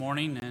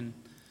Morning, and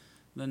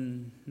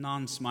the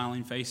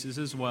non-smiling faces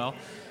as well.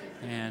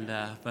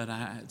 But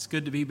it's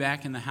good to be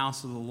back in the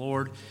house of the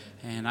Lord.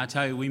 And I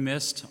tell you, we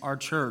missed our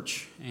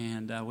church,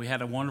 and we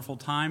had a wonderful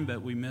time,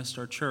 but we missed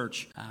our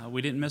church.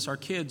 We didn't miss our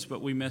kids,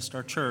 but we missed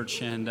our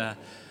church. But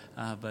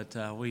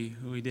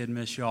we did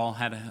miss you all.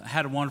 Had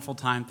a wonderful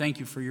time. Thank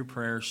you for your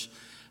prayers.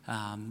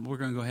 We're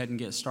going to go ahead and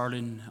get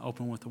started and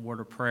open with a word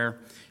of prayer.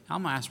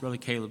 I'm going to ask Brother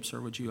Caleb, sir,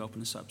 would you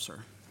open us up, sir?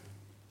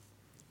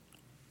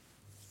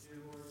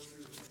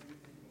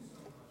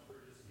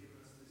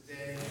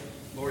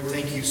 Lord,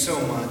 thank you so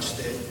much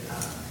that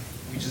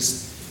we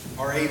just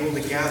are able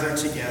to gather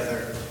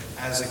together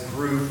as a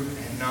group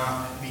and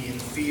not be in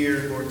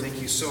fear. Lord,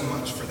 thank you so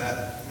much for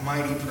that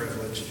mighty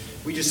privilege.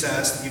 We just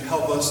ask that you'd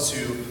help us to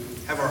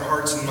have our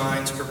hearts and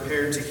minds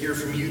prepared to hear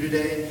from you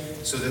today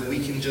so that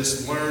we can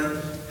just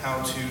learn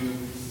how to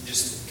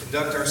just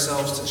conduct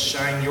ourselves to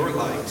shine your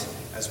light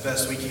as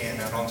best we can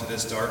out onto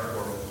this dark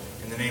world.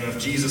 In the name of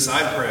Jesus,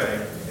 I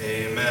pray.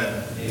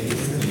 Amen. Amen.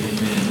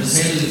 Miss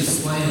Haley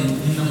is playing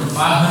hymn number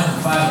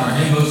 505 in our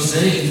hymn book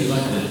today. If you'd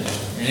like to,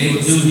 and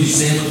able to, you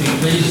stand with me,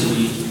 please, as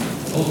we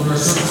open our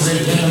service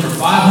today. Hymn number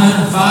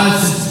 505.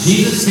 Since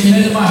Jesus came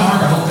into my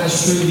heart, I hope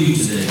that's true of you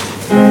today.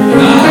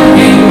 God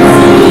came to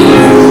me,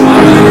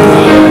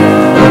 505.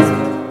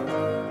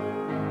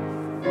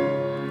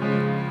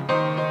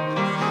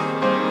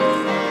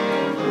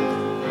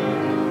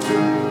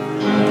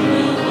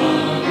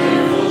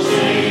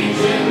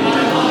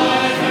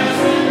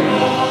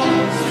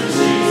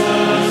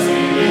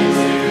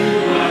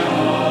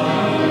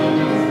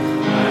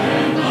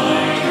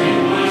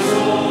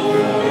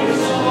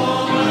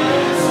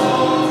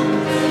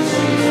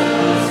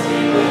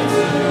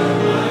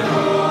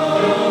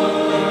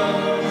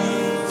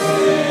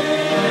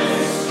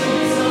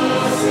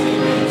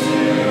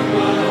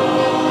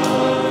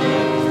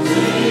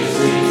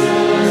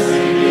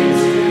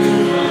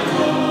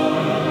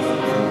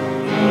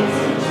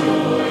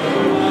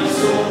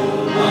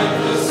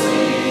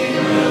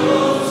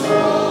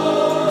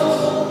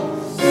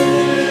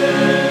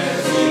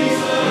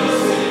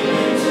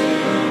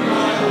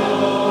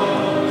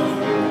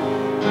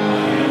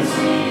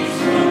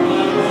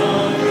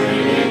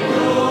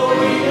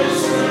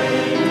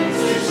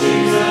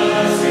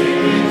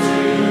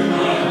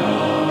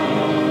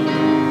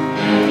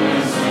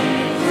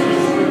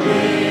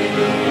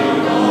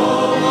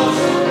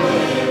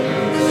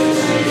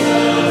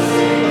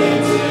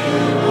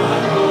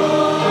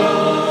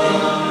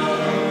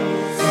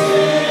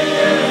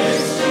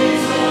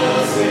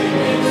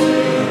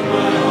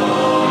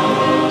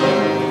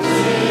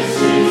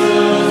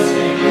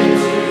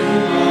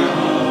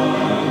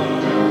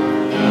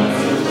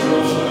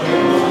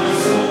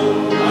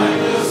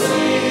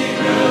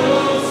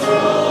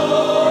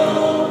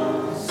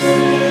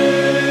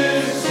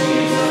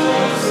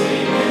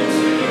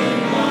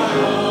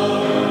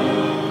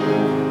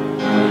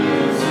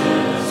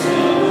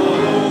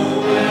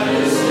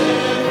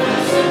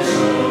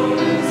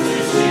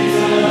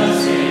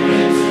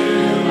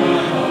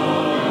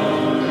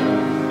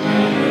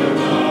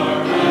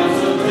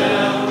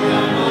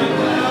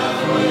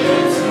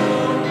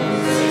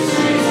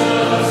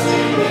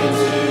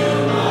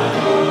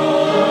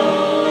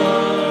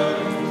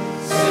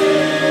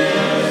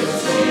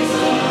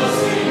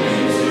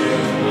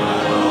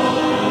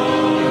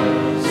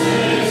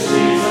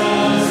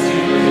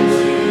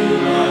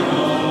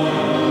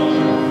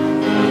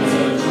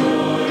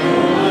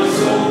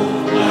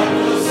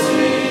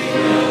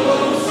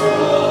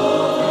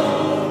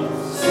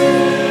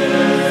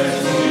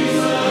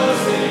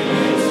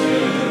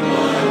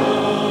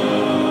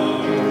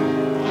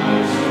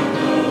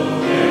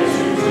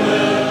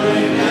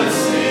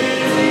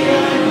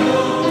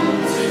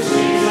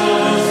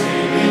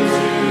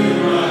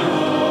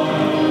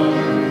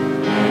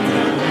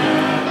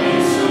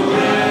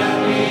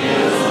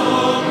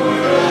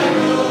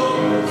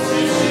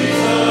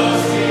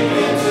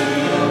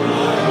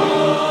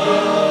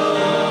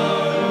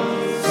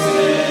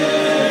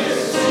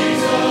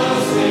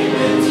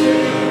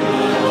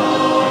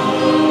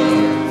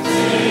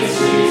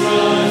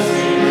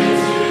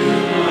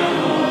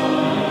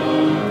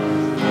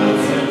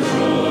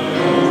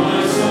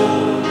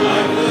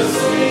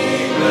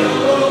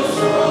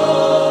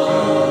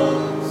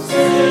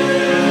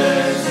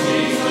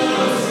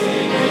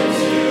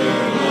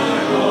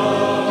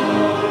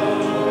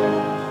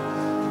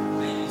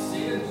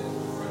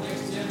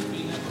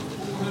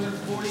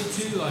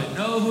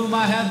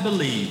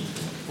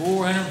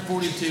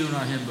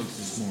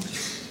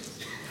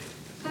 Thank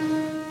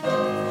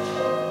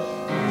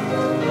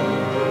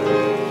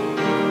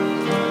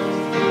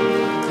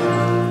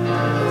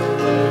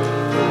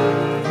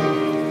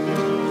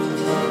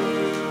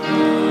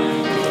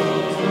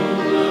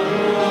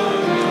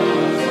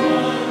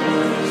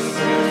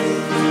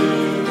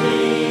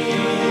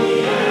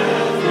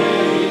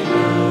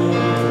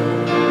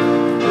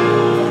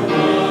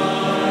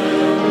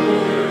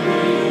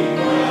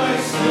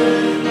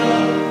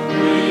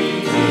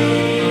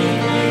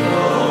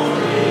you.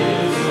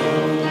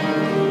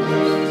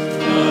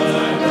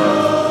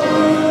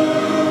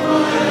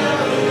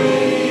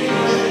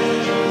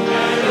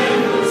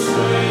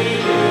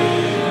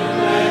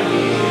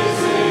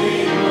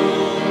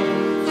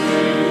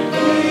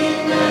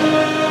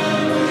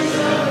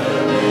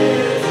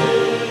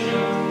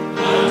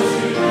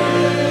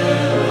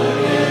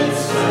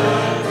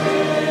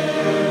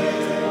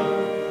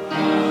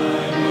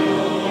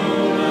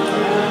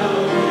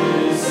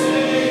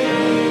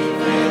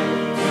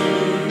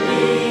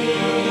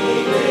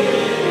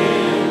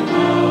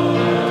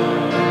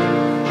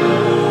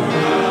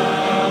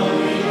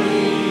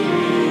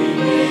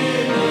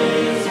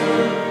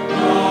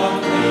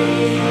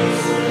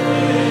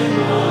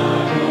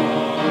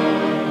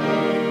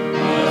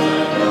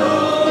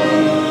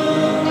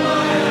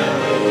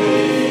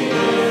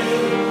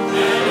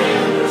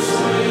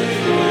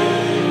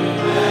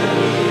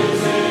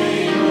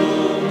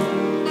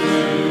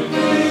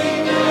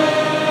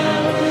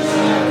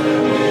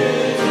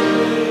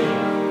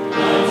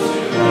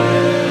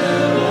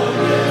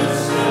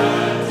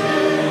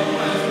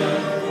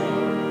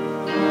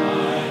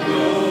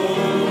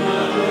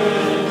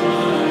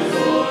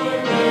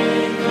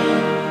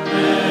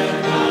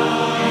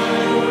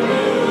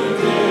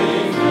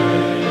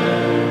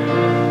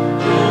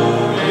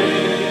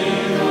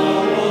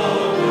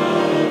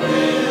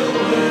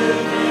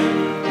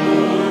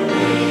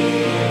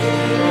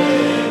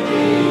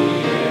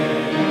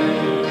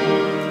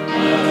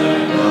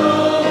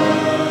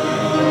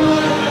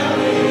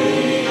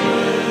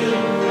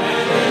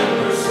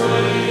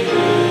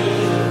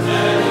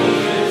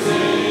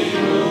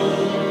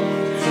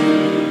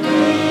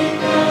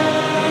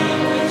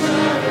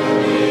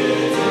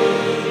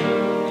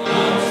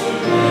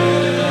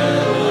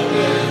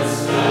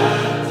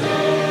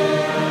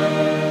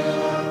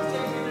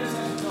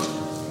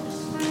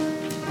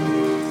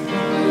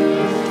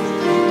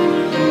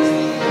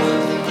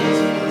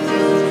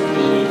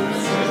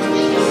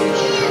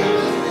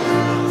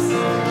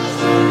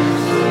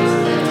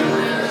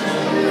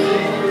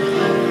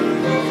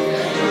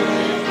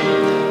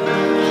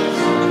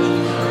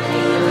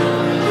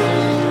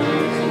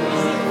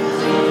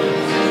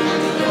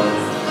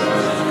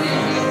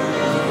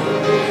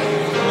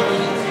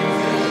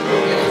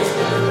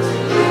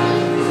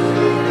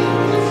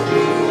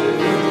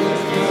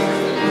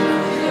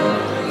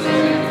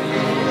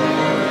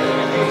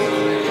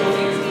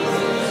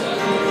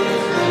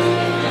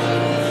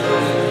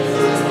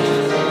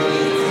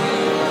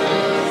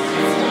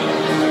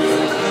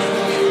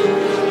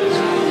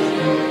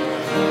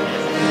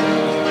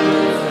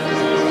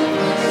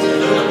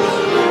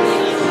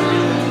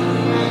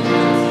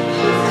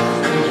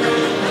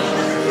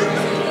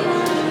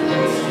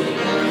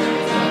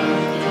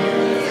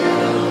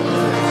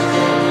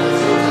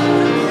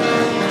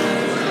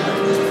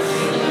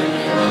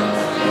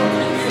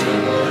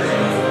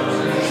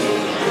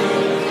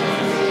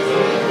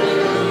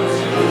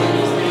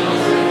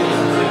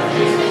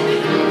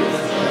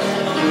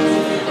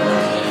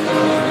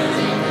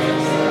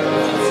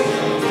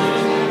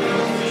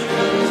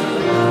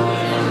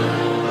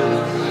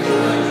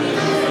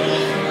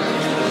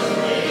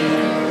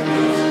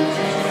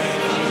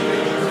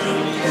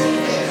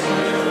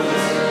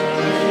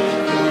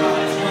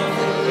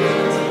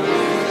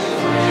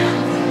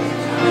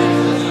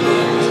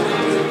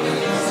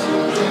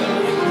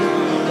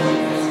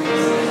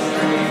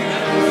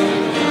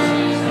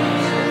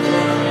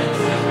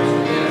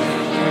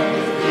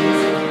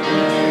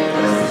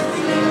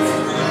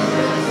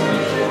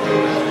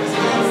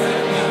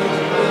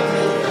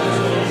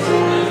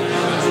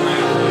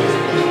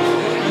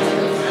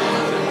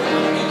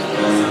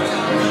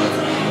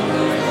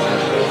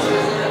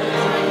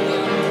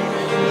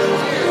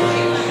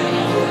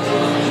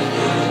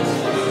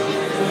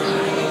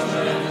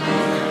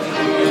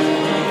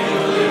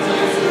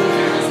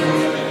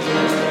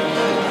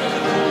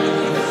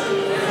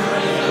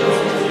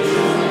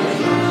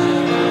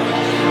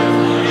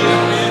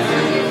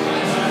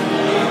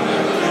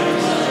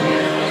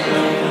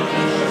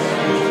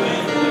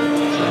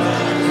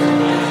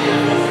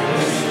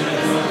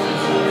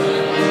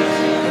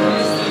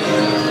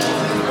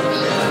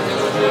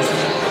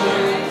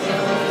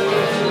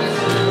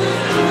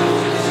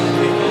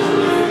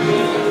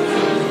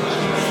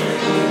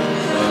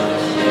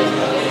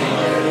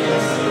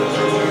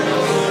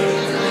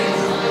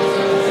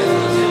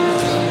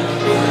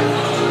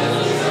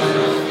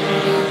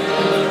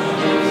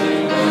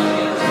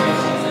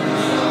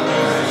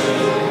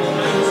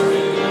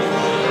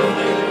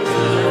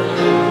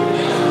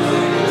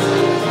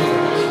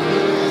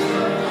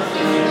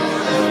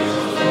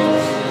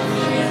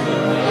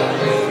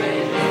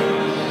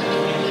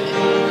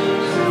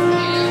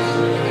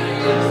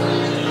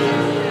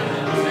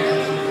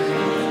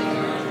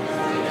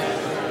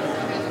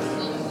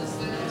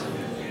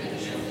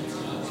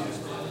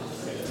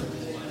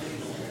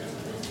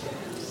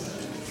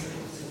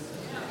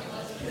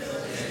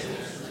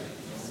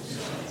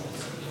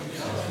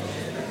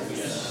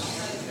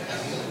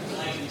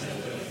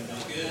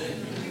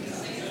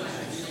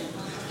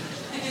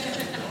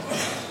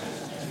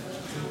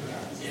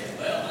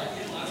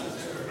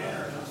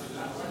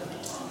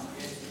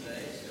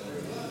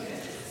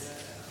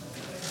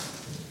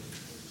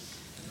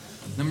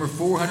 number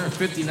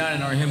 459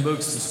 in our hymn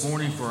books this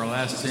morning for our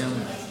last hymn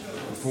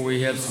before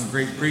we have some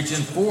great preaching.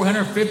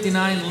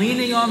 459,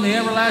 Leaning on the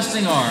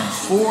Everlasting Arms.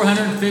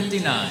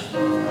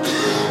 459.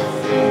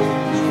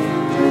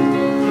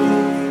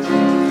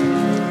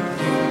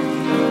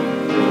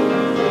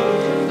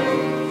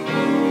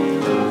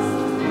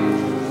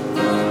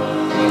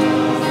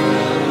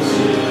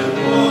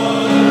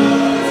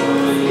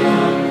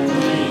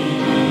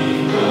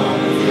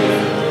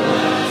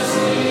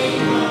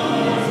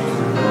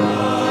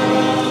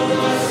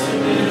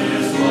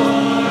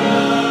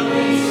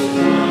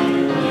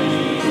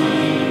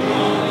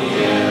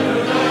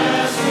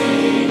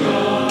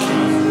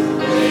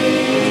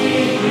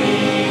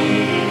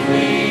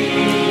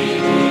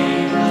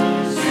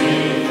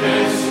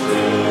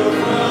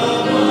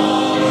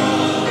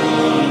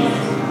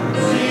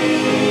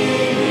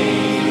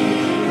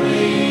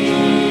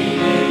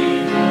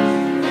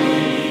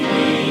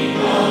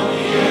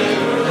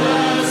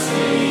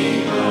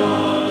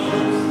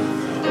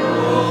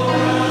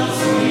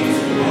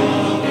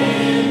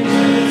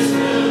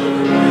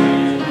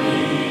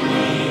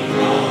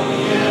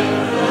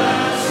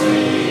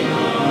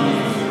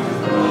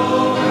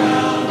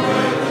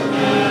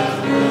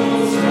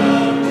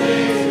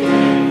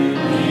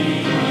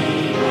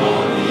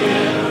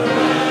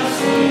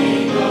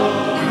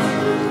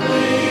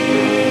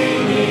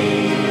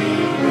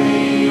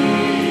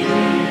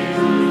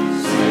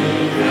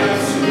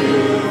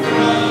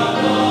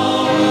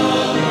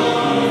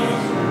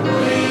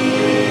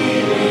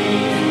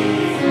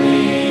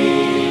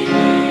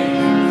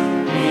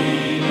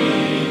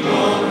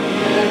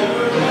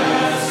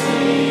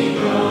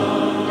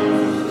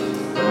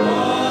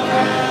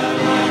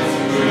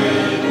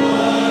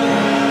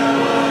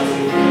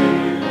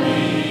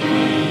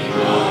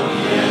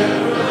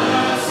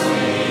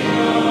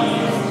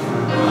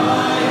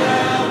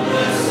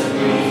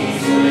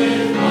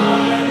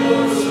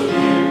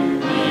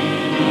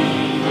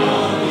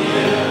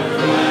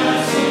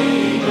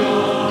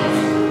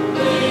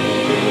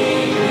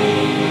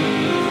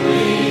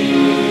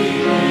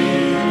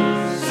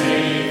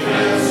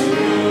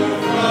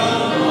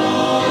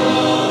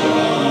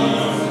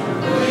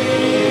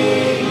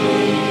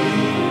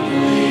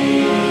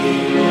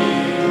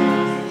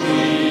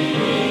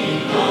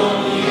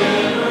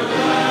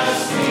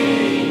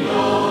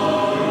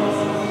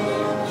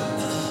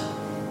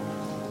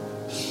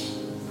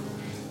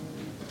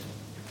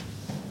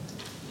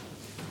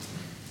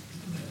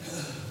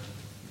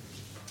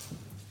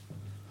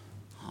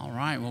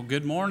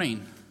 Good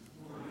morning.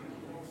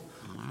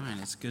 All right,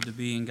 it's good to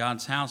be in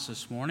God's house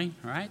this morning,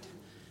 right?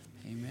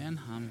 Amen.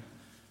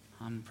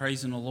 I'm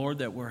praising the Lord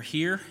that we're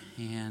here,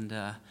 and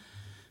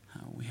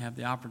we have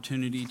the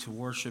opportunity to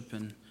worship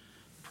and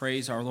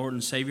praise our Lord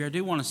and Savior. I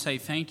do want to say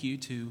thank you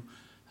to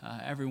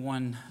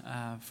everyone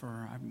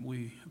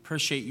we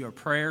appreciate your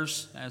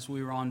prayers as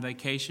we were on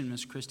vacation.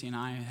 Miss Christy and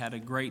I had a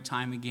great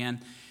time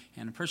again,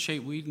 and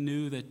we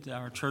knew that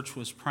our church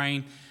was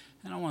praying.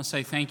 And I want to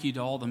say thank you to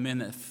all the men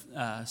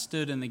that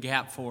stood in the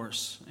gap for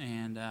us.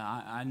 And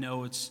I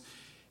know it's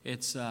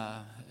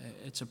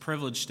a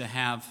privilege to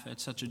have.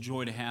 It's such a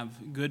joy to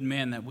have good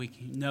men that we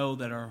know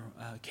that are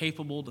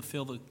capable to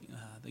fill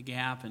the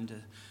gap and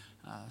to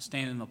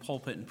stand in the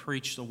pulpit and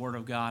preach the Word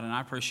of God. And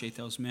I appreciate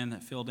those men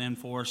that filled in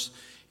for us.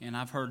 And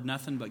I've heard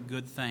nothing but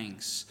good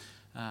things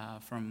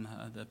from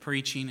the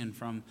preaching and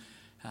from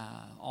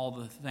all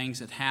the things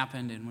that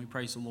happened, and we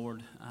praise the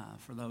Lord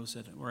for those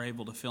that were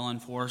able to fill in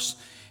for us.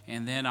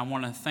 And then I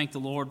want to thank the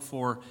Lord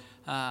for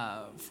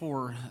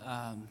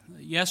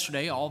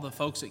yesterday, all the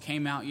folks that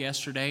came out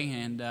yesterday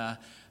and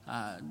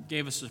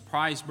gave us a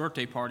surprise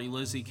birthday party.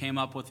 Lizzie came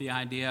up with the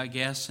idea, I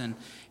guess,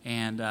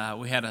 and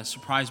we had a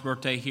surprise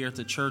birthday here at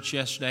the church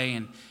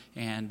yesterday,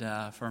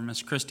 and for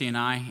Miss Christy and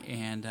I,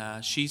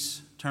 and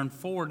she's turned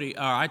 40.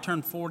 I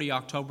turned 40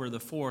 October the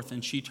 4th,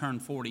 and she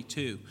turned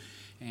 42,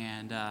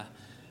 and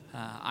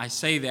I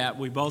say that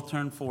we both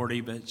turned 40,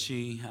 but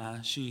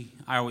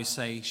I always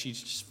say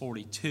she's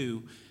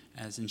 42,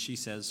 as in she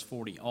says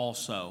 40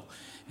 also.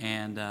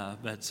 And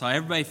but so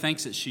everybody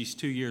thinks that she's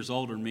 2 years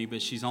older than me,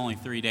 but she's only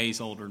 3 days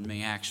older than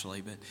me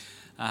actually.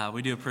 But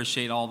we do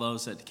appreciate all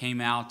those that came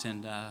out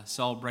and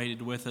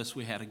celebrated with us.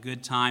 We had a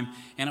good time,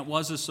 and it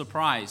was a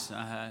surprise.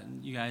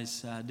 You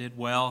guys did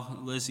well.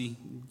 Lizzie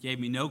gave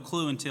me no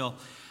clue until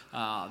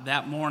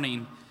that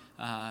morning.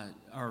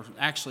 Or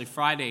actually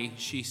Friday,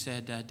 she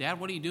said, Dad,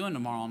 what are you doing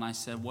tomorrow? And I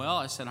said,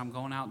 I'm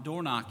going out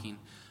door knocking.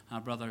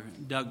 Brother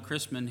Doug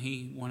Chrisman,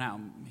 he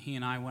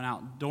and I went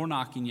out door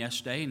knocking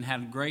yesterday and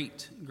had a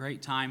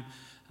great time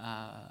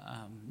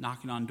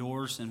knocking on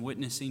doors and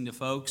witnessing to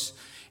folks.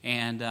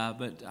 And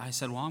but I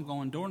said, I'm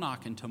going door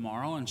knocking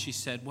tomorrow. And she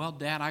said,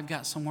 Dad, I've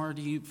got somewhere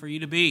for you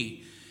to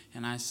be.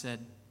 And I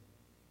said,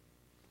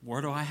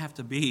 where do I have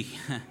to be?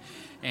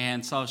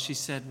 And so she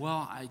said,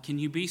 can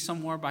you be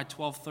somewhere by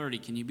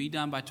 12:30? Can you be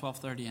done by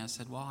 12:30? I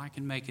said, I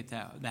can make it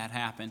that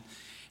happen.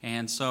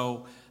 And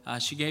so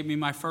she gave me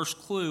my first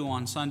clue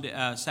on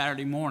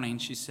Saturday morning.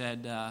 She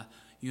said,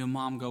 you and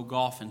Mom go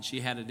golfing. She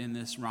had it in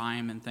this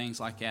rhyme and things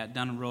like that.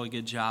 Done a really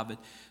good job.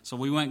 So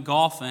we went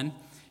golfing,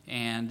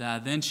 and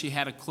then she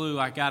had a clue.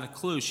 I got a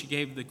clue. She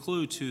gave the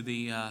clue to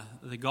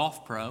the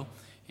golf pro,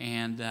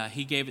 and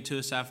he gave it to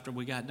us after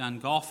we got done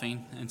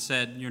golfing and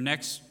said, your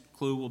next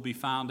clue will be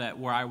found at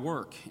where I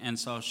work. And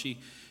so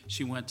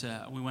we went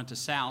to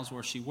Sal's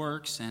where she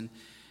works,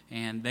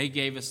 and they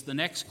gave us the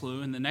next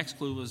clue, and the next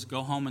clue was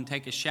go home and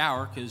take a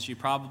shower because you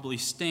probably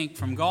stink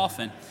from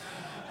golfing.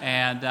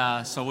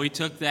 And so we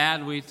took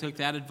that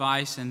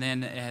advice, and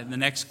then the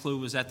next clue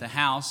was at the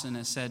house, and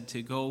it said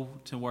to go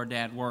to where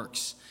Dad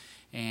works.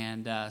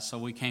 And so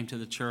we came to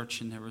the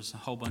church, and there was a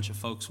whole bunch of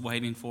folks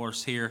waiting for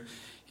us here,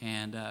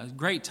 and a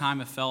great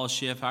time of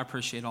fellowship. I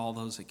appreciate all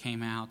those that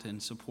came out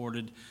and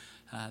supported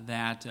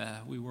that.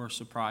 We were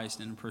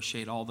surprised and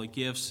appreciate all the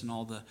gifts and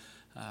all the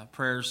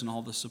prayers and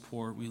all the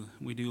support.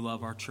 We do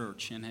love our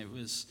church, and it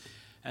was,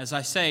 as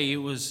I say, it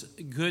was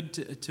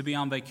good to be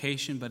on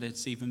vacation, but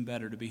it's even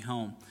better to be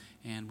home.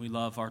 And we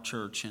love our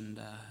church. And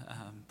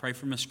pray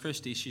for Miss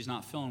Christie. She's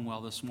not feeling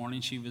well this morning.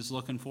 She was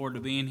looking forward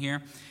to being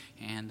here,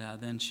 and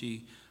then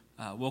she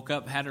woke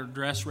up, had her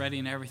dress ready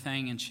and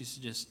everything, and she's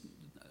just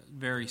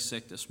very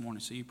sick this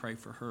morning. So you pray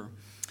for her.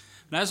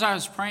 But as I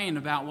was praying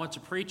about what to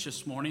preach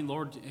this morning,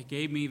 Lord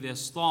gave me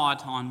this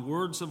thought on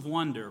words of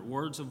wonder.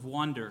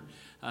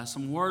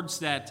 Some words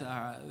that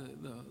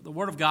the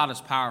Word of God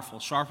is powerful,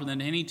 sharper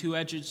than any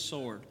two-edged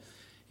sword.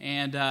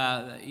 And,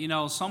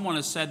 someone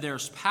has said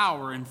there's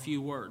power in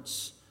few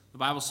words. The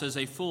Bible says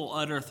a fool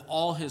uttereth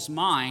all his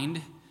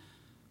mind,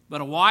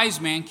 but a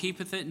wise man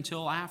keepeth it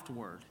until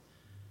afterward.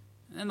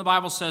 And then the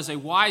Bible says a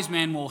wise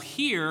man will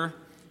hear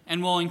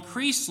and will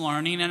increase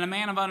learning, and a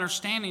man of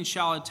understanding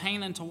shall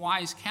attain unto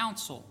wise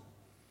counsel.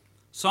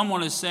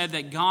 Someone has said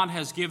that God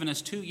has given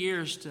us 2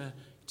 ears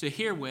to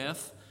hear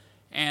with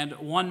and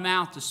one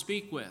mouth to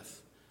speak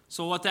with.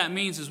 So what that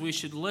means is we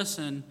should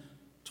listen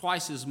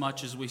twice as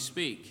much as we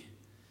speak.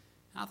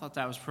 I thought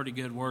that was pretty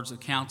good words of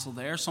counsel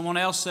there. Someone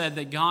else said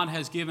that God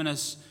has given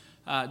us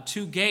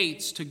 2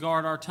 gates to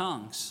guard our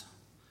tongues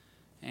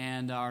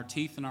and our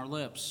teeth and our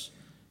lips,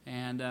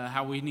 and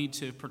how we need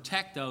to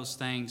protect those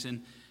things.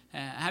 And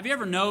have you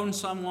ever known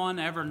someone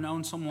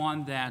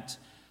that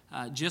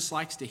just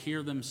likes to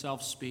hear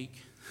themselves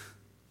speak?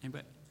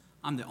 Anybody?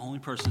 I'm the only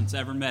person that's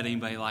ever met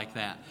anybody like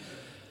that.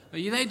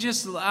 But they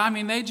just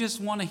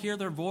want to hear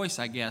their voice,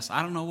 I guess.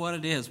 I don't know what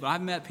it is, but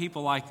I've met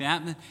people like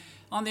that. And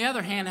on the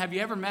other hand, have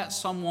you ever met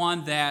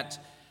someone that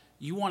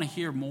you want to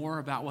hear more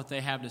about what they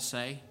have to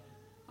say?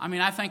 I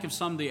mean, I think of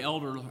some of the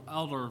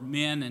elder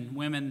men and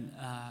women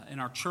in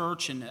our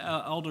church and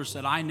elders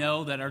that I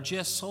know that are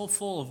just so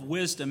full of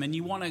wisdom, and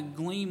you want to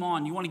glean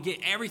on, you want to get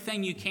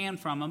everything you can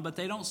from them, but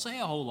they don't say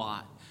a whole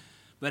lot.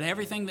 But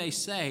everything they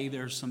say,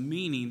 there's some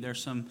meaning,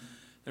 there's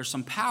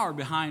some power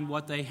behind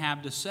what they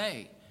have to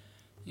say.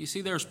 You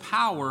see, there's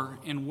power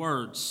in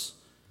words,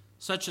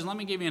 such as, let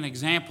me give you an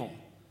example.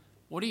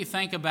 What do you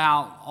think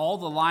about all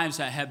the lives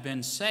that have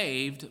been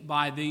saved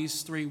by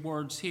these 3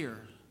 words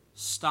here?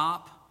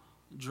 Stop,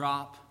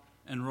 drop,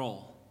 and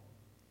roll.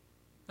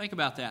 Think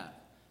about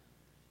that.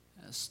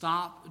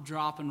 Stop,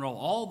 drop, and roll.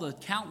 All the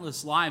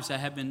countless lives that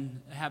have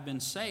been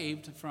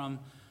saved from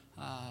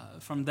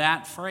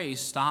that phrase,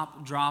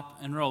 stop, drop,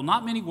 and roll.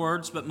 Not many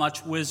words, but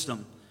much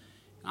wisdom.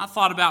 I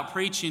thought about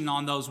preaching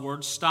on those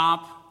words.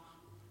 Stop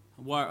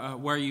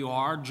where you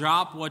are,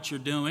 drop what you're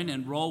doing,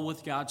 and roll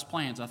with God's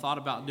plans. I thought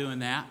about doing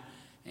that,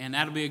 and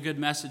that'll be a good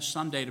message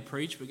someday to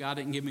preach, but God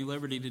didn't give me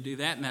liberty to do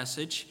that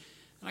message.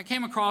 And I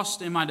came across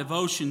in my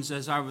devotions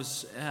as I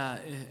was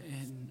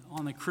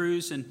on the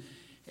cruise, and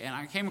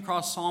I came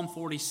across Psalm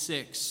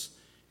 46,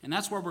 and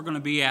that's where we're going to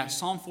be at.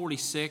 Psalm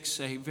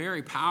 46, a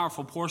very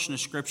powerful portion of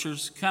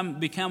Scriptures,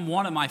 become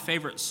one of my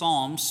favorite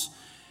Psalms.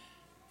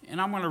 And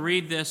I'm going to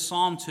read this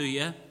Psalm to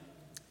you,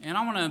 and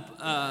I want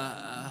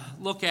to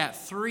look at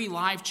 3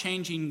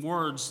 life-changing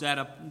words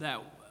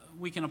that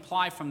we can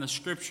apply from the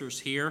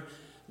Scriptures here.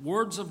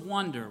 Words of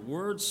wonder,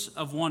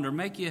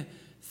 make you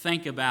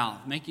think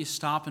about, make you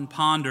stop and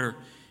ponder.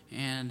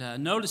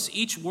 And notice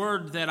each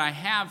word that I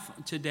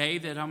have today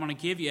that I'm going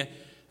to give you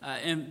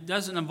and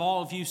doesn't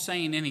involve you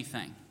saying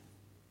anything.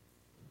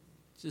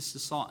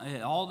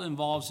 All it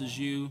involves is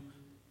you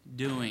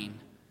doing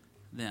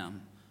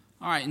them.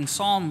 All right, in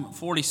Psalm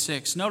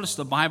 46, notice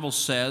the Bible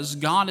says,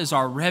 God is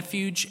our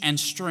refuge and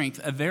strength,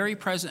 a very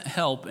present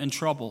help in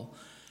trouble.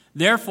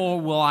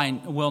 Therefore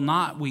will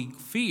not we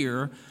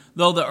fear,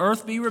 though the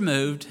earth be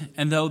removed,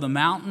 and though the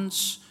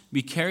mountains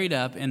be carried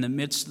up in the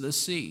midst of the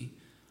sea.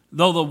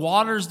 Though the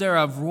waters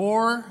thereof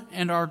roar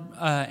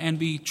and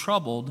be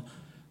troubled,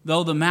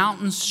 though the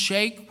mountains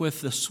shake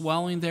with the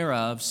swelling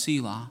thereof,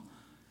 Selah.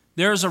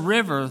 There is a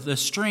river, the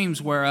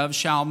streams whereof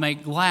shall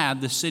make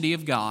glad the city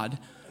of God,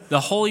 the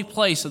holy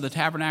place of the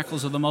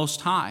tabernacles of the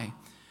Most High.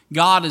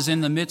 God is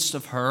in the midst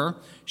of her.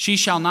 She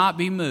shall not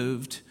be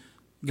moved.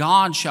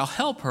 God shall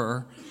help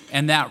her,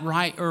 and that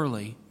right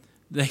early.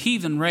 The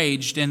heathen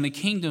raged, and the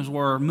kingdoms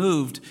were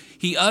moved.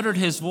 He uttered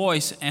his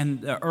voice,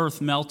 and the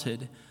earth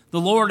melted. The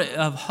Lord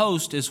of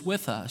hosts is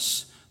with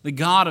us. The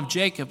God of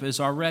Jacob is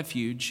our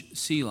refuge,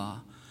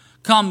 Selah.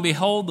 Come,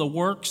 behold the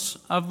works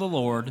of the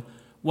Lord,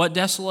 what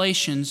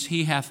desolations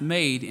he hath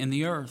made in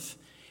the earth.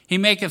 He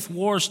maketh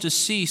wars to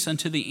cease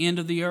unto the end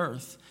of the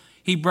earth.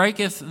 He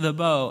breaketh the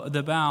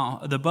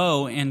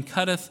bow, and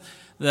cutteth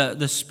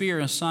the spear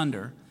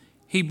asunder.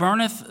 He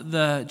burneth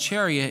the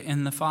chariot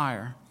in the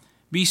fire.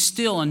 Be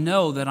still and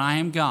know that I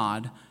am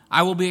God.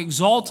 I will be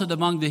exalted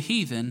among the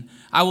heathen.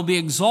 I will be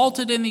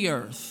exalted in the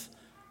earth.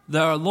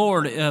 The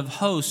Lord of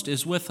hosts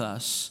is with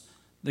us.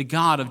 The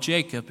God of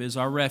Jacob is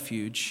our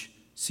refuge.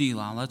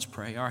 Selah. Let's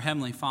pray. Our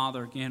Heavenly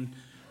Father, again,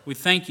 we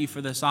thank you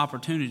for this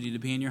opportunity to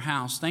be in your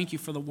house. Thank you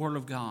for the Word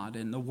of God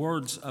and the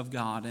words of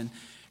God,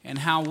 and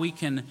how we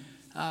can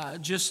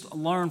just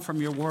learn from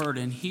your Word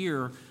and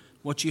hear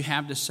what you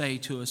have to say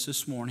to us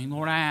this morning.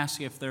 Lord, I ask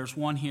if there's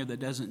one here that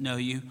doesn't know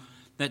you,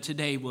 that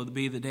today will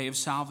be the day of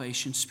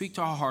salvation. Speak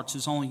to our hearts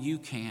as only you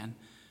can.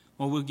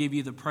 Lord, we'll give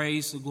you the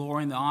praise, the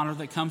glory, and the honor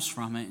that comes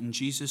from it. In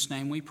Jesus'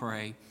 name we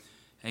pray.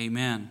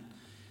 Amen.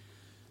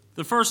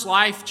 The first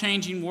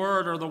life-changing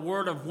word, or the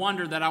word of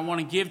wonder, that I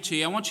want to give to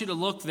you, I want you to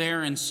look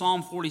there in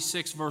Psalm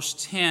 46, verse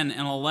 10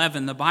 and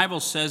 11. The Bible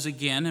says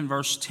again in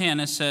verse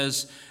 10, it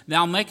says,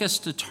 Thou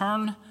makest to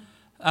turn,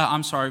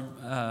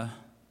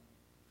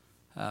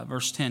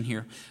 verse 10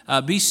 here.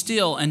 Be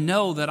still and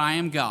know that I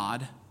am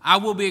God. I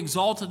will be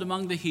exalted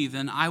among the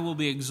heathen. I will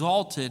be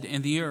exalted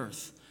in the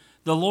earth.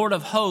 The Lord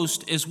of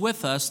hosts is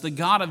with us. The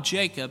God of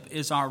Jacob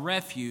is our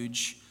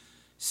refuge.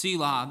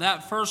 Selah.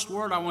 That first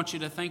word I want you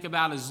to think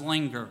about is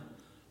linger.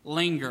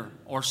 Linger,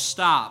 or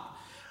stop.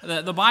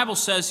 The Bible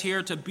says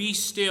here to be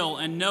still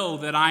and know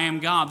that I am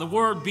God. The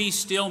word be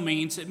still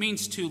means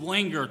to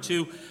linger,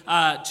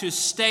 to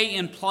stay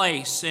in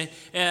place.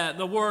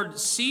 The word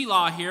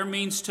Selah here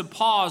means to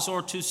pause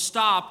or to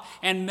stop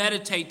and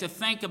meditate, to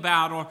think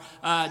about, or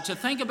to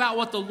think about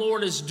what the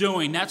Lord is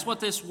doing. That's what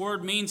this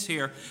word means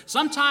here.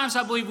 Sometimes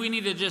I believe we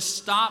need to just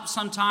stop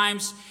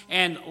sometimes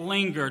and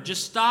linger.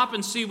 Just stop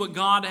and see what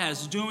God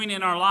is doing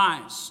in our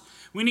lives.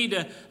 We need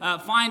to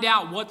find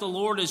out what the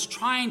Lord is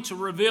trying to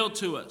reveal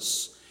to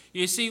us.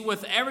 You see,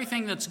 with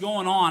everything that's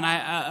going on,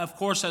 of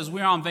course, as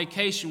we're on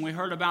vacation, we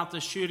heard about the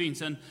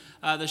shootings and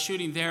the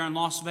shooting there in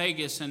Las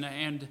Vegas,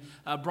 and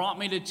brought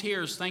me to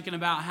tears thinking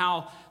about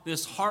how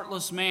this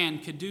heartless man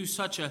could do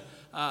such a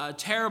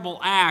terrible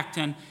act,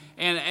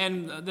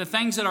 and the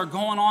things that are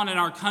going on in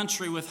our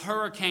country with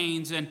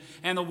hurricanes and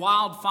the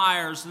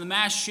wildfires and the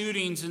mass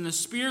shootings and the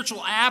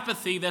spiritual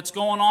apathy that's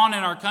going on in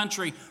our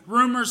country,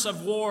 rumors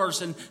of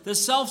wars and the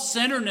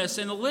self-centeredness,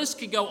 and the list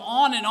could go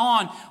on and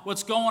on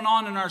what's going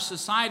on in our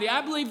society.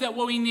 I believe that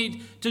what we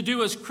need to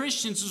do as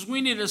Christians is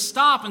we need to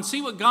stop and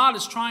see what God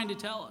is trying to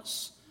tell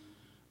us.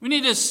 We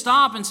need to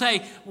stop and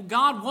say, well,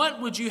 God,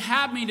 what would you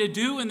have me to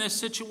do in this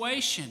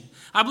situation?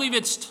 I believe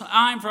it's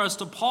time for us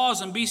to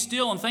pause and be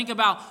still and think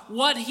about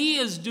what he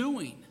is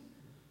doing.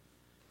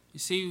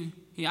 You see,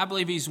 I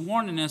believe he's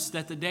warning us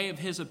that the day of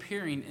his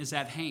appearing is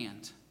at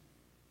hand.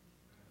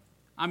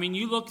 I mean,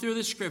 you look through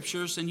the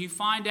scriptures and you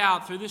find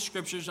out through the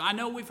scriptures, I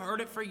know we've heard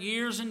it for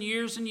years and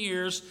years and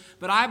years,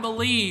 but I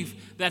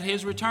believe that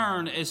his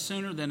return is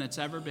sooner than it's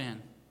ever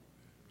been.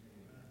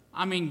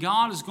 I mean,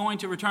 God is going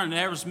to return.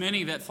 There was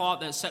many that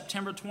thought that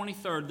September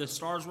 23rd, the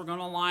stars were going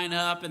to line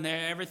up and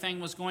everything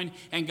was going,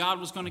 and God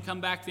was going to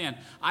come back then.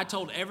 I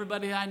told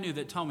everybody I knew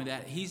that told me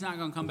that he's not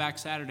going to come back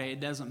Saturday. It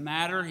doesn't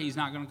matter. He's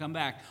not going to come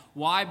back.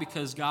 Why?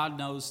 Because God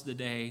knows the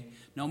day.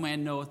 No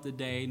man knoweth the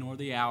day nor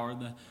the hour.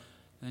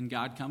 Then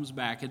God comes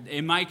back.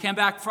 It might come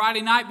back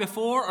Friday night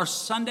before or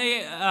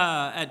Sunday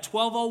at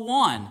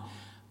 12:01,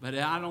 but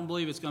I don't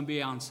believe it's going to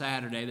be on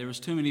Saturday. There was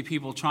too many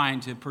people trying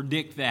to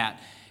predict that.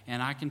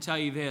 And I can tell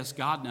you this,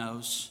 God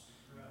knows.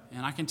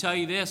 And I can tell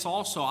you this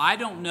also, I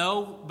don't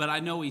know, but I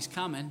know he's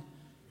coming.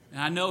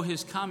 And I know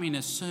his coming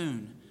is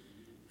soon.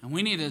 And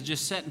we need to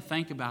just sit and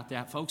think about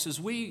that, folks. As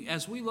we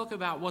look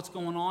about what's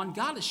going on,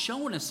 God is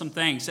showing us some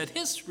things, that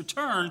his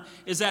return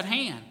is at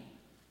hand.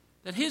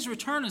 That his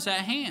return is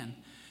at hand.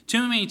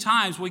 Too many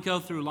times we go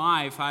through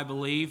life, I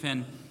believe,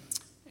 and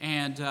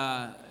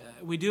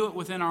we do it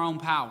within our own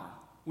power.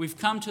 We've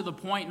come to the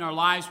point in our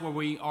lives where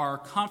we are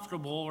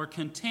comfortable or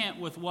content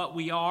with what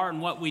we are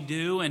and what we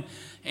do, and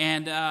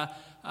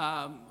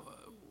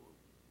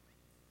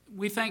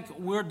we think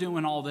we're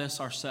doing all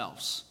this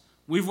ourselves.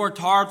 We've worked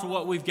hard for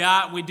what we've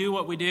got. We do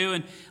what we do,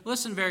 and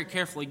listen very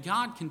carefully.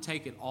 God can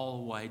take it all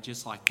away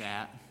just like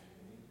that.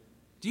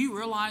 Do you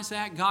realize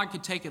that? God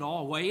could take it all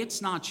away.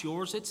 It's not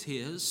yours, it's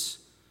his.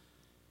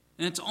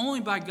 And it's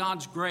only by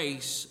God's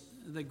grace,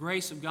 the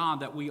grace of God,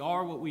 that we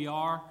are what we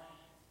are.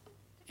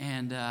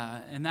 And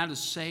that is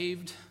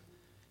saved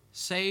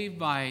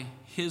by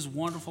his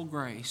wonderful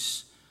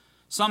grace.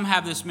 Some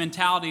have this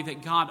mentality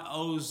that God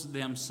owes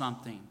them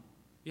something.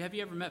 Have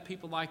you ever met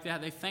people like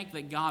that? They think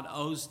that God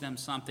owes them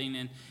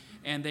something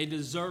and they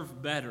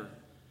deserve better.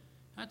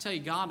 I tell you,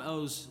 God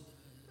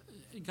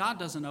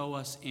doesn't owe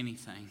us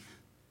anything.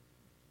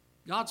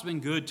 God's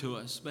been good to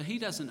us, but he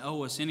doesn't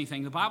owe us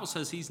anything. The Bible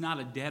says he's not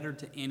a debtor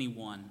to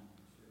anyone.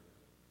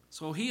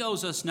 So he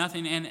owes us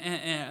nothing, and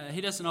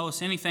he doesn't owe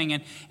us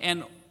anything.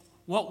 And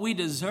what we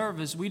deserve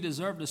is we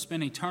deserve to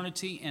spend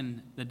eternity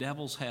in the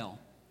devil's hell.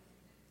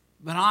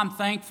 But I'm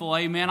thankful,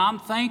 amen, I'm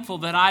thankful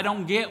that I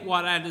don't get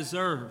what I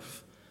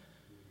deserve.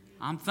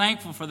 I'm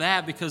thankful for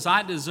that because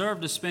I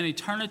deserve to spend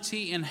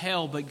eternity in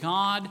hell, but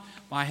God,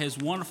 by His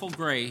wonderful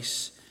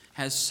grace,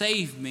 has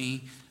saved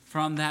me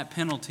from that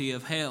penalty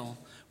of hell.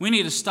 We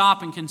need to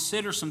stop and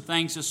consider some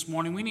things this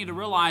morning. We need to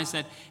realize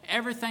that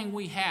everything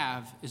we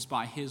have is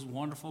by His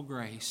wonderful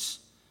grace.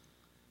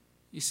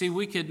 You see,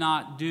 we could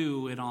not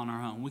do it on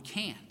our own. We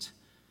can't.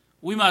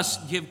 We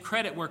must give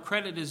credit where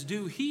credit is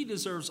due. He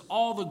deserves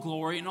all the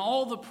glory and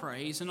all the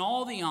praise and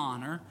all the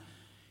honor.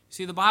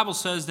 See, the Bible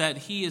says that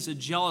He is a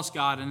jealous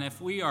God, and if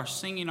we are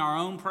singing our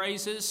own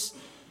praises,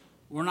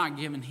 we're not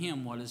giving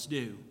Him what is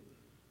due.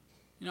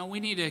 You know, we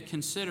need to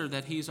consider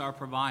that He's our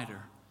provider.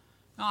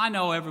 Now, I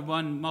know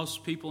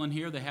most people in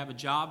here, they have a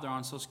job, they're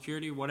on Social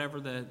Security, whatever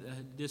the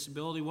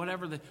disability,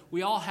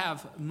 we all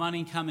have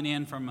money coming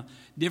in from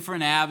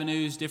different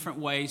avenues, different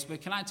ways,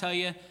 but can I tell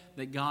you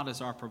that God is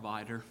our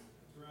provider?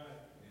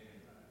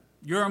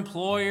 Your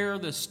employer,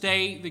 the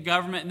state, the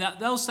government,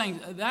 those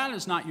things, that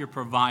is not your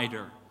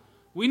provider.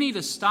 We need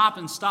to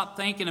stop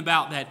thinking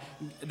about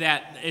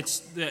that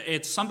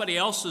it's somebody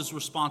else's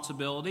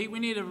responsibility. We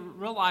need to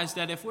realize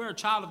that if we're a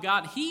child of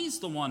God, He's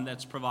the one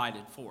that's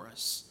provided for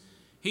us.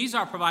 He's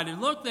our provider.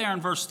 Look there in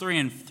verse 3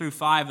 and through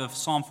 5 of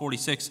Psalm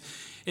 46.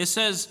 It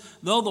says,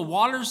 though the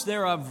waters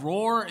thereof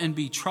roar and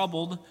be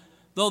troubled,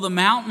 though the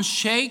mountains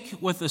shake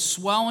with the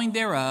swelling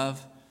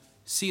thereof,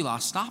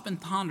 Selah, stop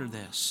and ponder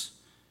this.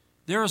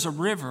 There is a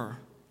river,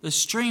 the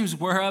streams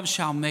whereof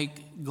shall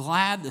make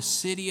glad the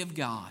city of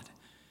God,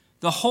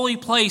 the holy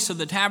place of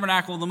the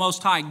tabernacle of the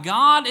Most High.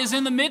 God is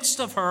in the midst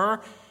of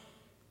her.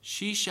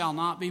 She shall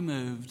not be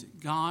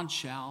moved. God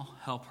shall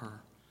help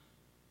her.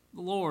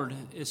 The Lord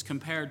is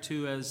compared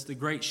to as the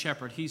great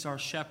shepherd. He's our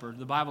shepherd.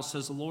 The Bible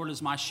says, the Lord is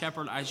my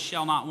shepherd, I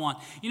shall not want.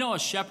 You know, a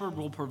shepherd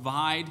will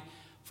provide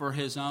for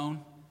his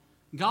own.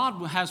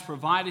 God has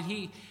provided.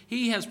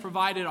 He has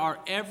provided our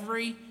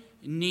every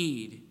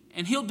need.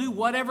 And He'll do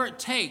whatever it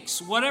takes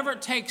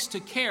to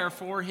care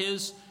for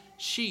His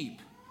sheep.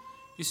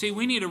 You see,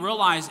 we need to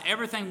realize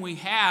everything we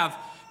have,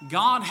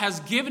 God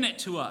has given it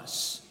to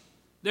us.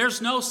 There's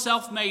no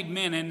self-made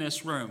men in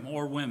this room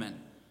or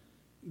women.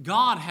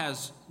 God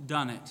has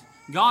done it.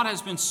 God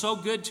has been so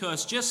good to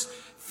us. Just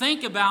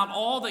think about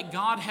all that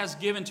God has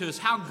given to us,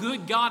 how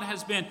good God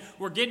has been.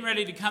 We're getting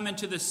ready to come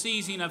into the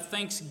season of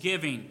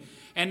Thanksgiving.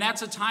 And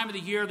that's a time of the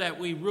year that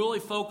we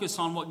really focus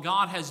on what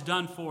God has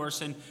done for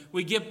us. And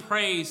we give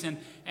praise and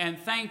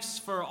thanks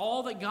for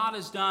all that God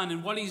has done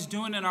and what He's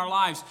doing in our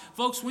lives.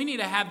 Folks, we need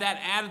to have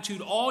that attitude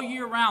all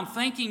year round,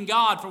 thanking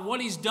God for what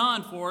He's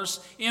done for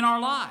us in our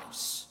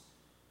lives.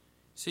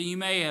 So you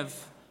may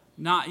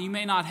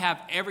not have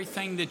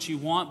everything that you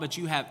want, but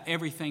you have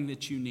everything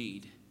that you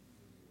need.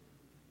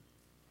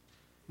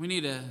 We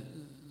need to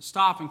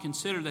stop and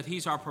consider that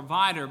He's our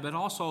provider, but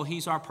also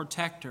He's our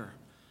protector.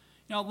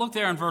 You know, look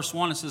there in verse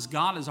 1, it says,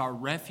 God is our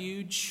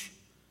refuge.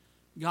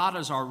 God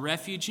is our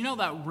refuge. You know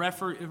that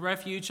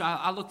refuge,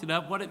 I looked it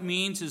up. What it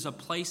means is a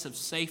place of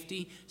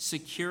safety,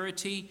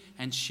 security,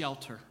 and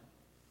shelter.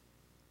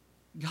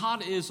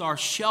 God is our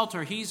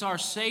shelter. He's our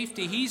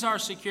safety. He's our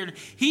security.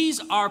 He's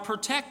our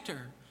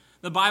protector.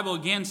 The Bible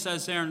again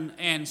says there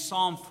in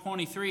Psalm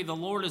 23, the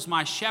Lord is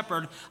my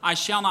shepherd, I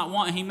shall not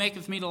want. He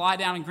maketh me to lie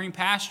down in green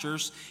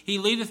pastures. He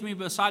leadeth me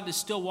beside the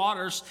still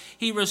waters.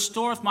 He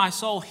restoreth my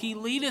soul. He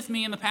leadeth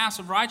me in the paths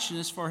of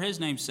righteousness for His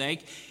name's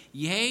sake.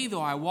 Yea,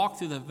 though I walk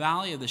through the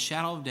valley of the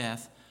shadow of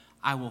death,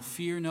 I will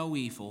fear no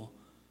evil,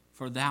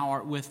 for Thou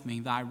art with me.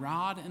 Thy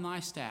rod and Thy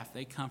staff,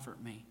 they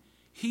comfort me.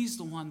 He's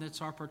the one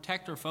that's our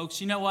protector, folks.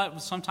 You know what?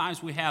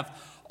 Sometimes we have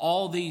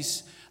all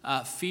these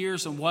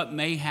fears of what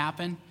may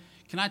happen.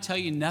 Can I tell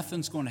you,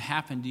 nothing's going to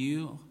happen to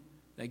you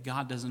that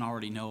God doesn't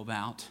already know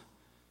about?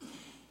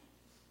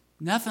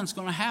 Nothing's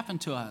going to happen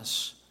to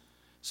us.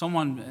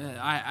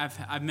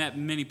 I've met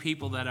many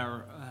people that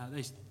are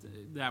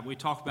that we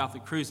talk about the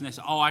cruise, and they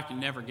say, "Oh, I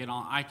can never get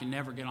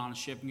on a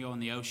ship and go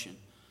in the ocean."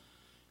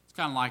 It's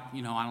kind of like,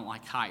 I don't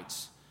like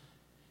heights.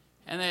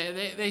 And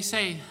they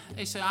say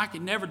I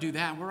could never do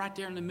that. We're right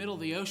there in the middle of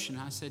the ocean.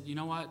 I said, you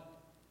know what?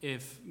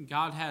 If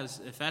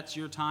that's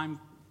your time,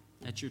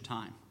 that's your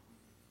time.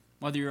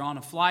 Whether you're on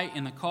a flight,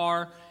 in the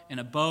car, in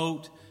a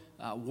boat,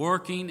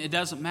 working, it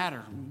doesn't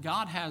matter.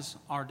 God has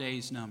our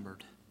days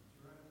numbered.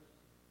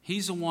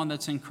 He's the one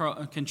that's in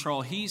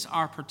control. He's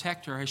our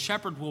protector. A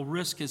shepherd will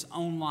risk his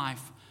own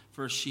life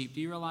for a sheep.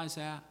 Do you realize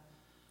that?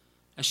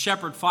 A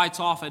shepherd fights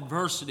off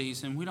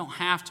adversities, and we don't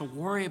have to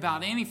worry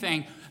about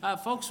anything.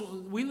 Folks,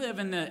 we live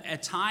in a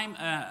time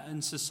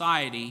in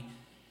society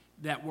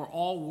that we're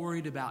all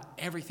worried about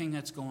everything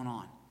that's going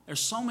on. There's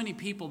so many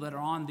people that are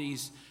on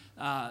these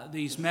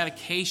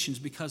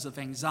medications because of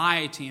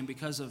anxiety and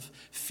because of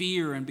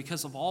fear and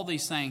because of all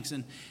these things.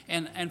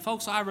 And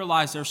folks, I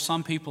realize there's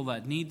some people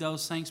that need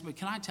those things, but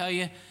can I tell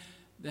you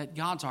that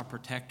God's our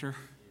protector?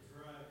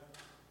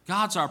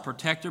 God's our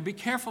protector. Be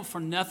careful for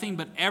nothing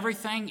but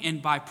everything,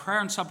 and by prayer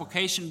and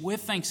supplication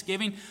with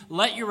thanksgiving,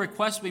 let your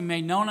requests be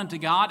made known unto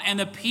God. And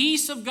the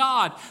peace of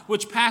God,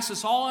 which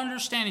passes all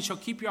understanding, shall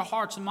keep your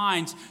hearts and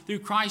minds through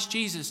Christ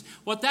Jesus.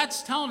 What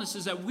that's telling us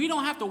is that we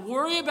don't have to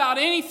worry about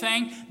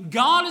anything.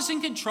 God is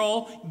in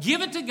control.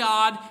 Give it to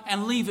God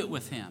and leave it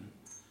with Him.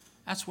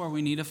 That's where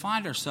we need to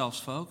find ourselves,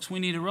 folks. We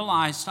need to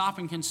realize, stop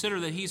and consider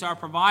that He's our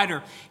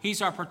provider,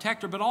 He's our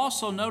protector, but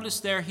also notice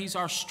there He's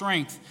our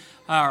strength,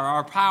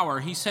 our power.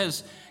 He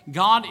says,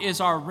 God is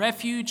our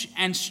refuge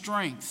and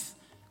strength,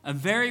 a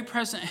very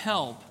present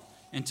help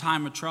in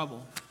time of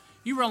trouble.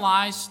 You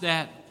realize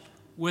that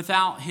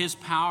without His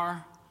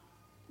power,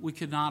 we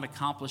could not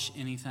accomplish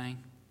anything.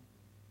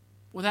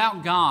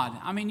 Without God,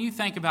 I mean, you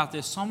think about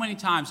this so many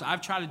times.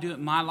 I've tried to do it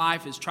in my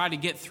life, is try to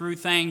get through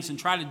things and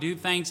try to do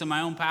things in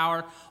my own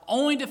power,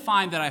 only to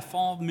find that I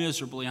fall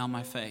miserably on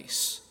my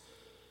face.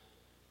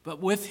 But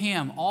with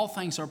Him, all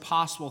things are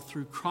possible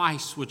through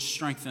Christ, which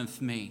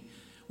strengtheneth me.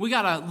 We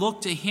got to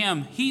look to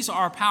Him. He's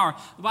our power.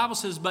 The Bible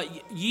says, but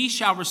ye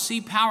shall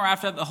receive power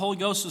after that the Holy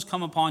Ghost has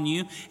come upon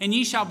you, and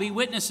ye shall be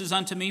witnesses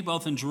unto me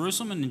both in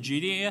Jerusalem and in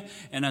Judea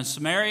and in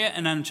Samaria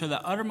and unto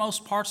the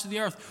uttermost parts of the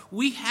earth.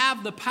 We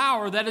have the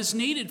power that is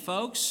needed,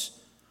 folks,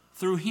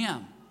 through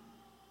Him.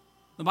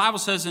 The Bible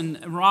says in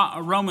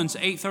Romans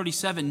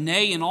 8:37,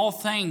 nay, in all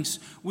things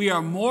we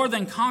are more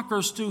than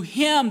conquerors through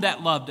Him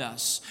that loved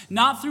us.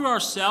 Not through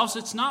ourselves.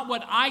 It's not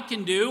what I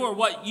can do or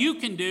what you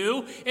can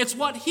do. It's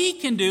what He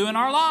can do in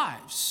our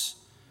lives.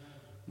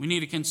 We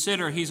need to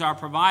consider He's our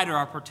provider,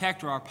 our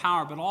protector, our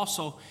power, but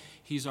also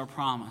He's our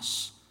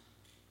promise.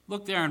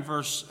 Look there in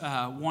verse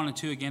 1 and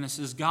 2 again. It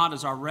says, God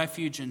is our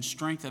refuge and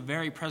strength, a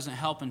very present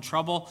help in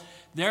trouble.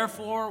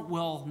 Therefore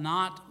will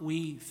not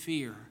we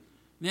fear.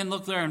 Then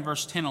look there in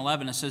verse 10,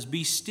 11. It says,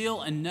 be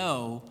still and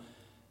know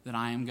that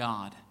I am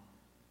God.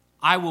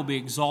 I will be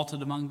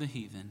exalted among the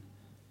heathen.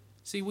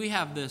 See, we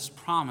have this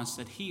promise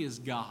that He is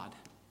God.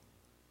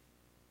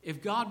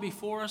 If God be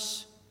for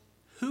us,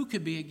 who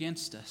could be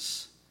against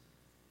us?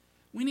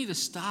 We need to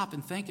stop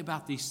and think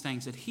about these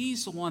things, that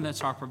He's the one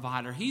that's our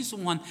provider. He's the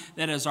one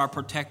that is our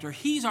protector.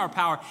 He's our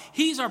power.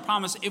 He's our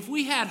promise. If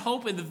we had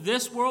hope in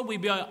this world,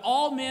 we'd be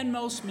all men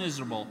most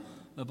miserable,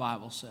 the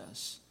Bible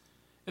says.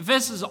 If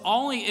this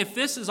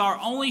is our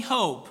only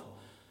hope,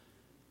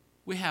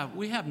 we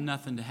have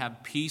nothing to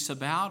have peace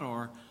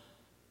about,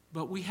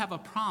 but we have a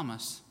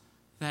promise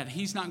that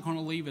He's not going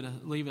to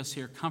leave us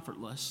here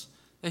comfortless,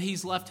 that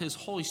He's left His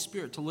Holy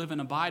Spirit to live and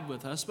abide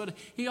with us. But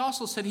He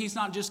also said He's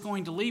not just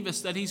going to leave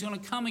us, that He's going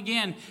to come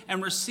again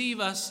and receive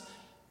us,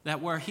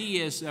 that where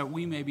He is, that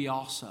we may be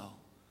also.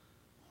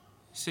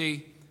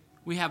 See,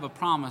 we have a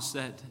promise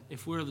that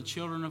if we're the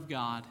children of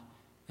God,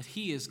 that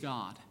He is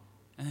God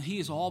and that He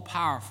is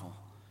all-powerful.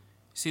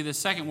 See, the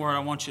second word I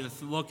want you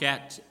to look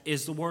at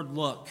is the word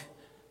look.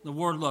 The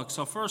word look.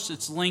 So first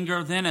it's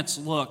linger, then it's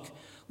look.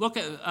 Look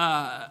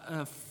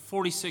at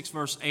 46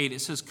 verse 8.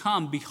 It says,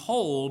 come,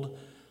 behold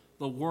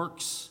the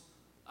works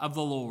of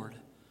the Lord.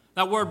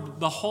 That word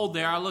behold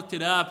there, I looked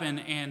it up,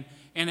 and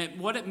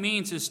what it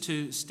means is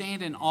to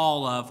stand in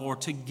awe of or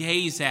to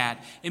gaze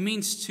at. It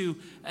means to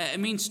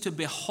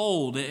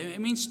behold. It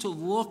means to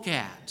look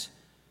at,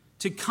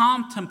 to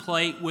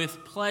contemplate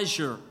with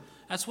pleasure.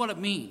 That's what it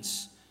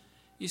means.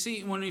 You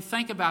see, when we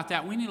think about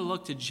that, we need to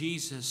look to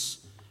Jesus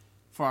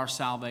for our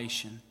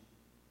salvation.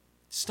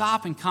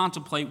 Stop and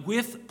contemplate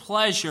with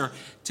pleasure,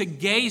 to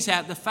gaze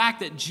at the fact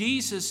that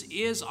Jesus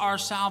is our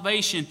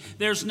salvation.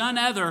 There's none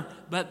other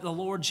but the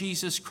Lord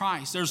Jesus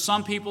Christ. There's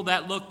some people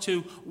that look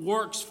to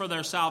works for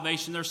their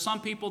salvation. There's some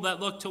people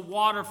that look to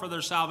water for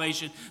their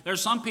salvation.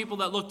 There's some people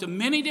that look to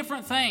many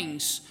different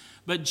things.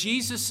 But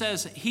Jesus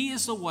says He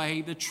is the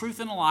way, the truth,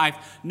 and the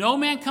life. No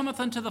man cometh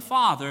unto the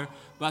Father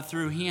but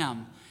through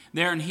Him.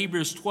 There in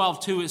Hebrews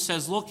 12:2 it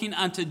says, looking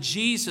unto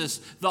Jesus,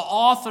 the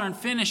author and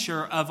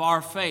finisher of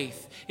our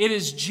faith. It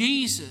is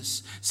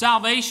Jesus.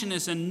 Salvation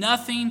is in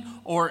nothing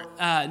or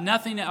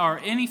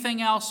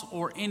anything else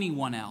or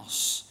anyone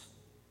else.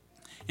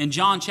 In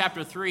John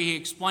chapter 3, He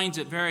explains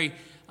it very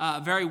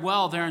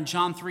well there in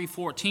John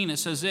 3:14. It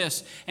says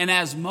this, and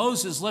as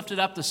Moses lifted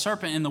up the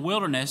serpent in the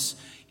wilderness,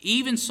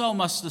 even so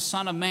must the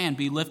Son of Man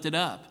be lifted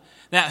up,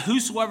 that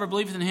whosoever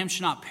believeth in Him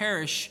should not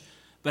perish,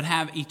 but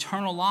have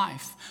eternal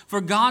life. For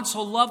God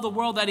so loved the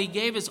world that He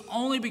gave His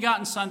only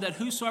begotten Son, that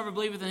whosoever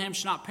believeth in Him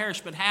should not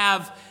perish, but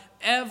have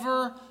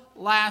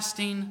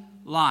everlasting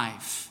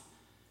life.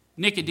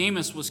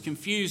 Nicodemus was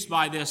confused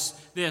by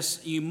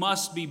this you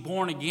must be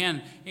born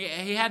again.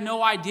 He had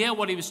no idea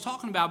what he was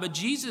talking about, but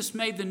Jesus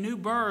made the new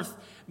birth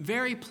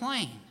very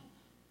plain.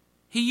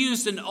 He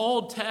used an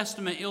Old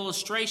Testament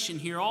illustration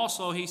here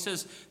also. He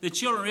says the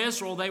children of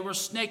Israel, they were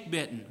snake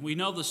bitten. We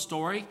know the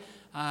story.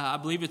 I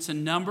believe it's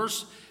in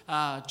Numbers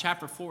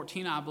chapter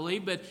 14, I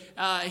believe. But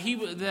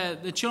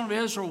the children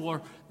of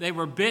Israel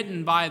were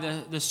bitten by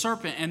the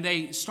serpent, and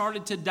they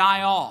started to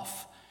die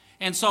off.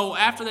 And so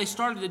after they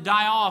started to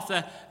die off,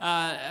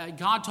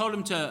 God told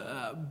him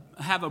to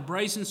have a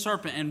brazen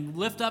serpent and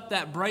lift up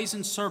that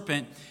brazen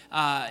serpent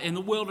in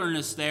the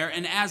wilderness there.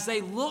 And as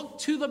they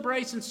looked to the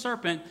brazen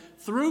serpent,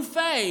 through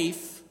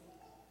faith,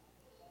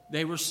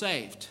 they were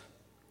saved.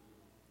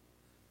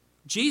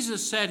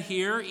 Jesus said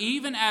here,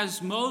 even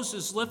as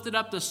Moses lifted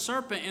up the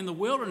serpent in the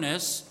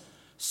wilderness,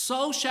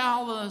 so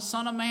shall the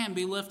Son of Man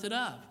be lifted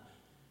up.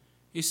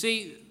 You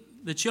see,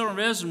 the children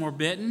of Israel were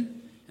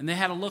bitten, and they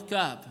had to look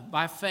up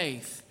by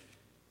faith,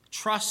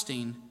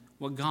 trusting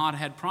what God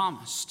had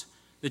promised.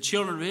 The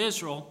children of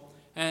Israel,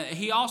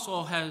 he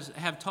also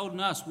have told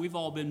us, we've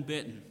all been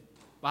bitten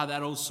by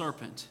that old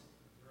serpent,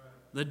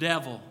 the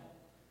devil.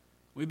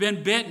 We've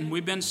been bitten,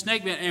 we've been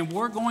snake bitten, and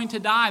we're going to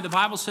die. The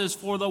Bible says,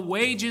 for the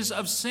wages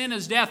of sin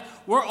is death.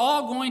 We're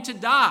all going to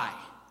die.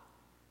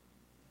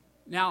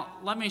 Now,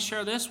 let me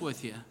share this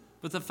with you.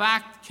 But the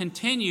fact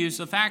continues,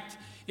 the fact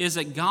is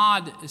that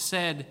God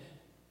said,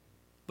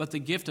 but the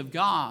gift of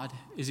God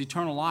is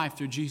eternal life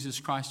through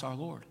Jesus Christ our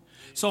Lord.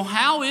 So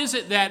how is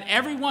it that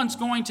everyone's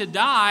going to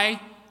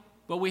die,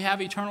 but we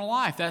have eternal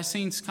life? That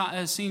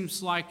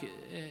seems like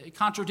it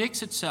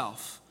contradicts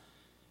itself.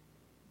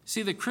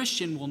 See, the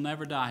Christian will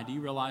never die. Do you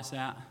realize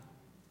that? You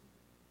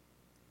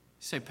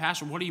say,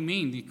 Pastor, what do you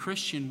mean the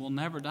Christian will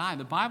never die?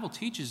 The Bible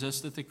teaches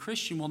us that the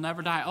Christian will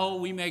never die. Oh,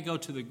 we may go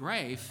to the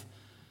grave,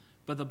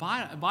 but the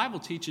Bible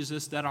teaches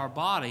us that our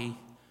body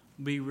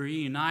will be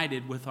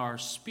reunited with our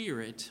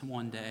spirit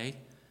one day.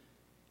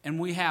 And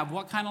we have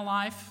what kind of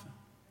life?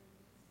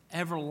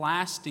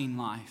 Everlasting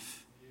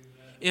life.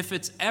 If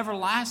it's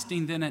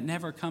everlasting, then it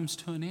never comes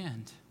to an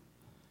end.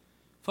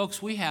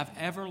 Folks, we have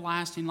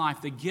everlasting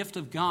life. The gift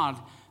of God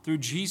through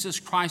Jesus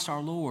Christ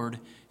our Lord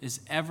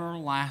is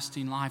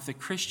everlasting life. The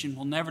Christian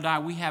will never die.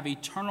 We have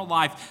eternal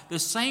life. The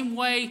same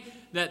way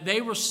that they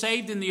were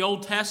saved in the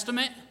Old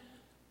Testament,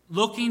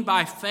 looking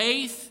by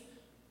faith,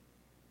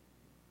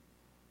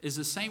 is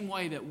the same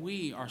way that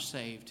we are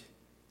saved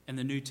in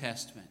the New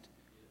Testament.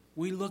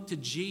 We look to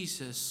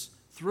Jesus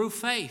through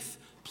faith.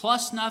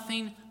 Plus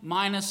nothing,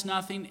 minus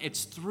nothing.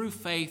 It's through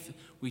faith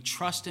we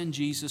trust in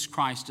Jesus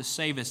Christ to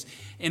save us.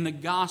 In the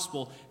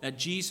gospel, that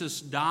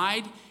Jesus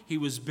died, he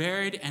was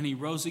buried, and he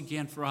rose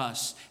again for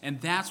us. And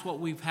that's what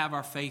we have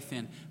our faith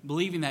in.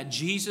 Believing that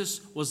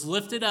Jesus was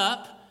lifted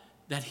up,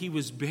 that he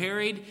was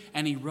buried,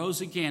 and he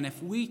rose again.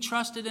 If we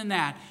trusted in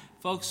that,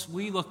 folks,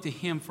 we look to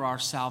him for our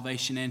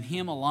salvation and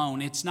him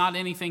alone. It's not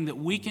anything that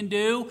we can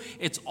do.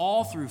 It's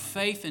all through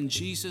faith in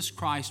Jesus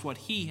Christ, what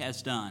he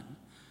has done.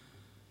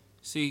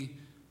 See,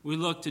 we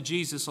look to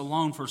Jesus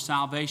alone for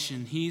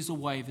salvation. He's the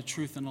way, the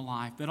truth, and the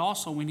life. But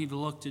also we need to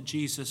look to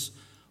Jesus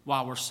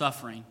while we're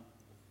suffering.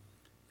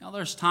 Now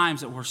there's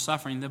times that we're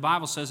suffering. The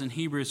Bible says in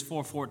Hebrews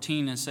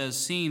 4:14, it says,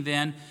 seeing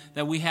then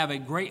that we have a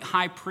great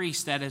high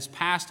priest that has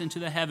passed into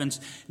the heavens,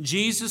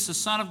 Jesus, the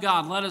Son of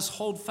God, let us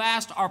hold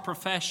fast our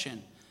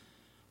profession.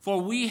 For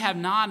we have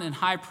not an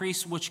high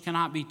priest which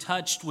cannot be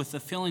touched with the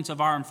feelings of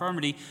our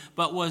infirmity,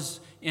 but was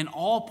in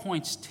all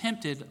points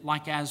tempted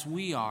like as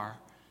we are,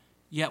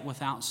 yet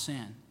without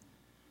sin.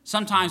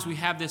 Sometimes we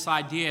have this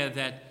idea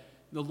that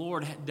the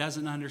Lord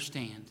doesn't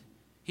understand.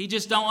 He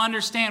just don't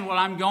understand what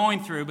I'm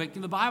going through. But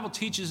the Bible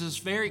teaches us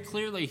very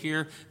clearly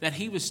here that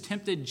he was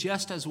tempted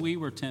just as we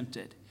were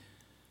tempted.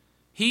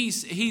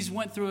 He's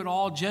went through it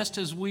all just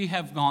as we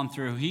have gone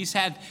through. He's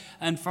had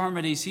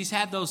infirmities. He's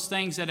had those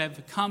things that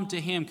have come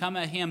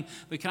at him.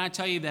 But can I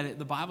tell you that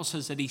the Bible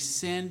says that he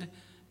sinned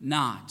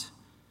not.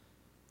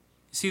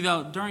 See,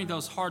 though, during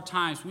those hard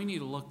times, we need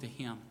to look to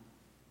him.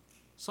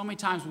 So many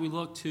times we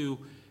look to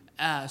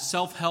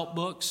self-help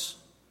books.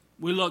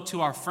 We look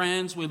to our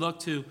friends. We look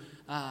to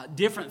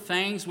different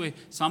things.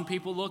 Some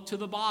people look to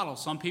the bottle.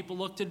 Some people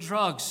look to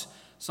drugs.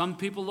 Some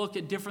people look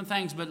at different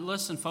things. But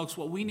listen, folks,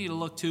 what we need to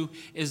look to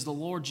is the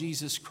Lord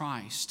Jesus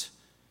Christ.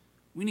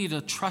 We need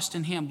to trust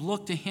in him.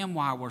 Look to him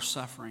while we're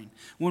suffering.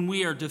 When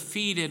we are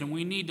defeated, and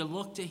we need to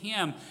look to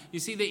him. You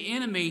see, the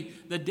enemy,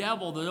 the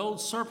devil, the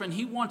old serpent,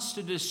 he wants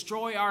to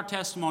destroy our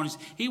testimonies.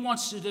 He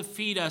wants to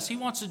defeat us. He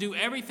wants to do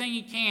everything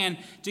he can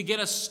to get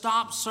us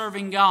stop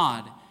serving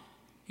God.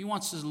 He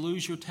wants to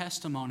lose your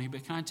testimony.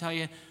 But can I tell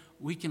you,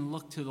 we can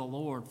look to the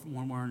Lord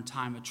when we're in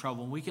time of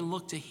trouble. We can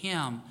look to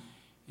him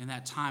in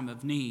that time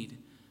of need.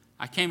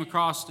 I came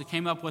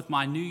up with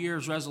my New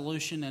Year's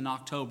resolution in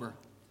October.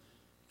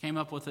 Came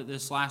up with it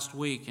this last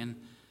week, and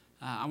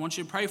I want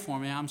you to pray for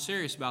me. I'm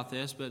serious about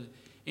this, but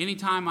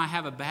anytime I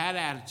have a bad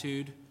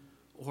attitude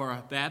or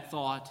a bad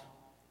thought,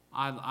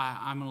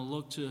 I'm going to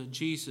look to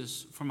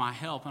Jesus for my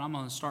help, and I'm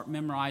going to start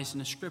memorizing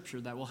the scripture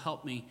that will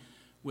help me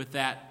with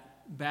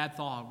that bad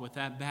thought, with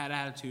that bad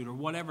attitude, or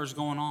whatever's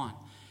going on.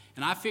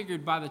 And I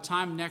figured by the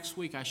time next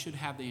week, I should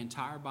have the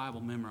entire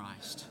Bible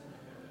memorized.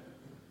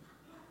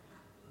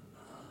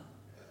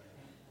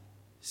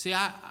 See,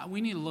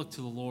 we need to look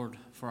to the Lord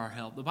for our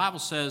help. The Bible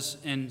says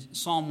in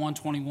Psalm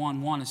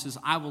 121:1, it says,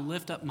 I will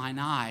lift up mine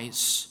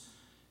eyes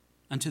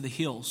unto the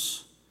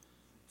hills,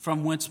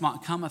 from whence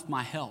cometh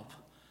my help.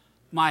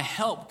 My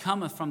help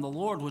cometh from the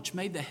Lord, which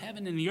made the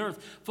heaven and the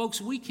earth. Folks,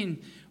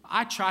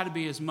 I try to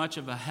be as much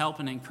of a help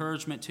and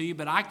encouragement to you,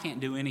 but I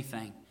can't do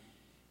anything.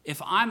 If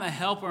I'm a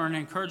helper and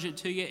encouragement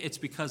to you, it's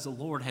because the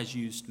Lord has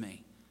used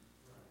me.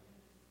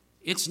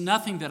 It's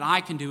nothing that I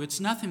can do.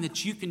 It's nothing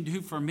that you can do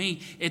for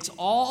me. It's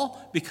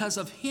all because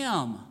of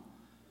Him.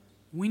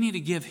 We need to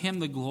give Him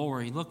the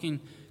glory, looking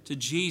to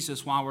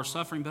Jesus while we're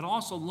suffering, but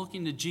also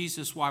looking to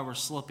Jesus while we're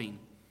slipping.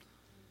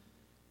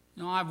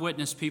 You know, I've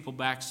witnessed people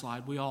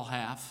backslide. We all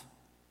have.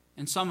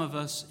 And some of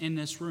us in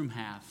this room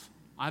have.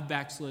 I've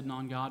backslidden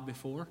on God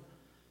before.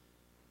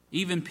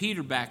 Even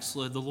Peter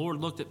backslid. The Lord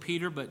looked at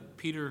Peter, but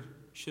Peter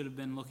should have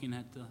been looking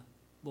at the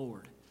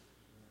Lord.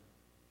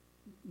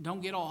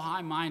 Don't get all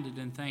high-minded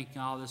and think,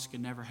 oh, this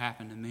could never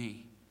happen to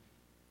me.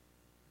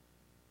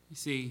 You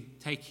see,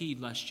 take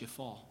heed lest you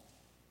fall.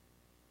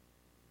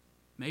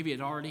 Maybe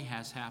it already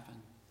has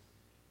happened.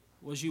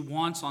 Was you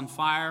once on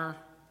fire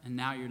and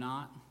now you're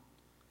not?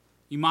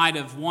 You might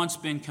have once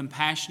been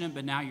compassionate,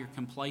 but now you're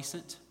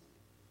complacent.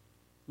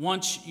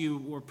 Once you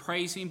were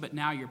praising, but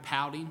now you're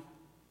pouting.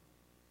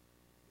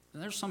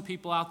 There's some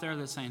people out there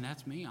that are saying,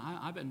 that's me.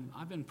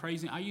 I've been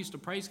praising. I used to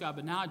praise God,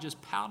 but now I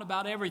just pout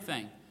about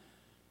everything.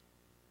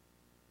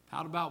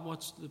 Pout about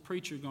what's the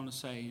preacher going to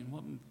say and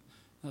what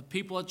the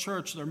people at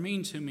church, they're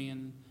mean to me,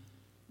 and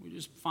we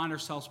just find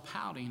ourselves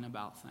pouting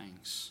about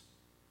things.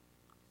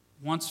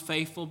 Once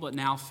faithful, but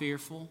now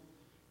fearful.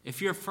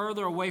 If you're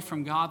further away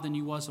from God than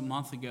you was a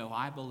month ago,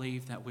 I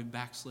believe that we've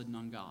backslidden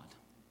on God.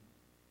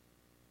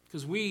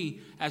 Because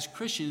we, as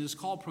Christians, it's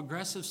called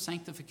progressive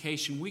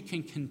sanctification. We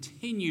can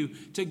continue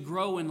to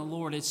grow in the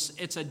Lord.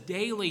 It's a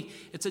daily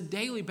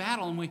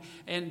battle.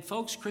 And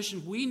folks,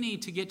 Christians, we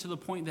need to get to the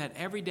point that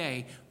every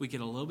day we get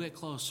a little bit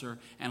closer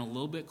and a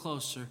little bit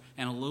closer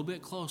and a little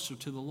bit closer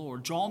to the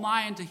Lord. Draw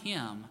nigh unto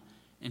Him,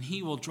 and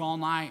He will draw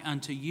nigh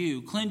unto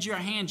you. Cleanse your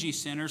hands, ye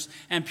sinners,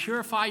 and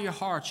purify your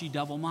hearts, ye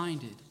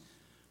double-minded.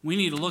 We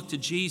need to look to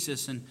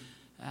Jesus and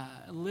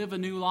live a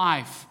new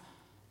life.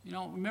 You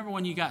know, remember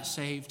when you got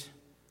saved?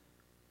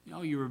 You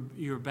know,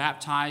 you were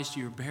baptized,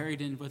 you were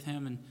buried in with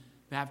Him in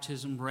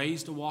baptism,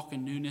 raised to walk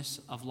in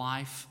newness of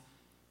life.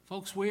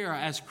 Folks, we are,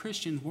 as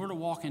Christians, we're to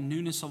walk in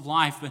newness of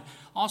life, but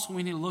also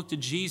we need to look to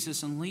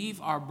Jesus and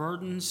leave our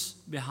burdens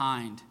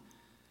behind.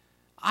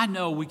 I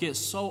know we get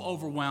so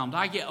overwhelmed.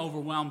 I get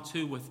overwhelmed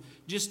too with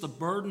just the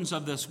burdens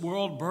of this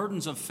world,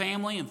 burdens of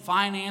family and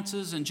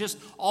finances and just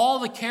all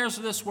the cares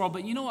of this world.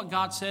 But you know what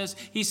God says?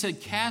 He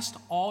said, cast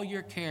all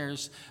your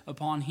cares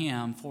upon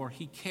Him, for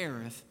He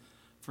careth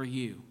for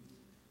you.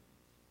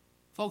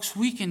 Folks,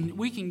 we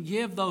can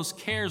give those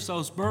cares,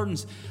 those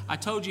burdens. I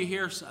told you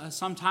here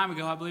some time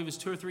ago, I believe it was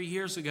 2 or 3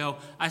 years ago,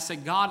 I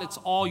said, God, it's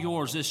all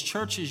yours. This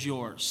church is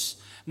yours.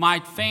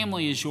 My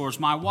family is yours.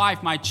 My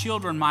wife, my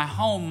children, my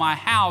home, my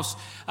house,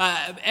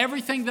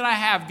 everything that I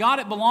have. God,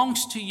 it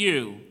belongs to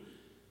you.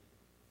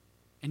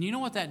 And you know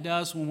what that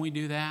does when we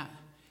do that?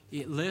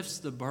 It lifts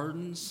the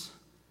burdens.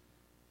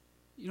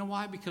 You know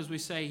why? Because we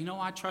say, you know,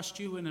 I trust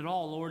you in it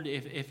all, Lord.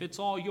 If it's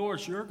all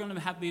yours, you're going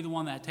to have to be the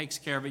one that takes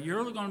care of it.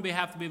 You're going to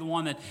have to be the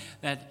one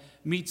that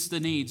meets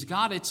the needs.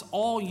 God, it's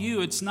all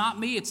you. It's not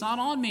me. It's not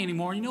on me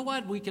anymore. You know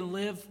what? We can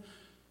live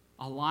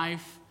a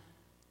life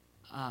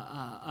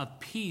of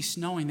peace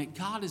knowing that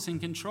God is in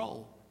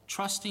control,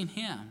 trusting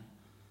Him.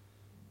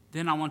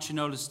 Then I want you to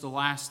notice the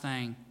last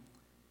thing.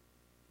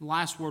 The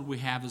last word we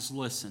have is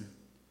listen.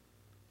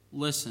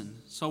 Listen.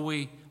 So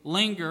we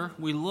linger,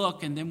 we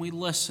look, and then we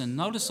listen.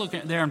 Notice, look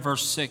at there in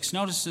verse 6.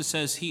 Notice it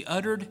says, He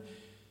uttered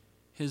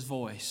His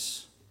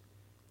voice.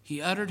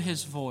 He uttered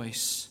His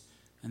voice,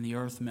 and the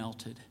earth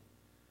melted.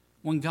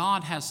 When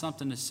God has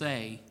something to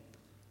say,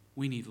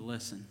 we need to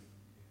listen.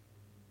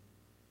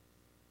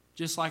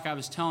 Just like I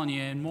was telling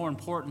you, and more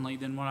importantly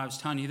than what I was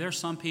telling you, there's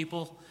some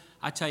people,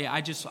 I tell you,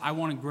 I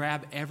want to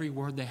grab every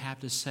word they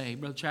have to say.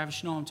 Brother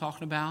Travis, you know what I'm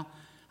talking about?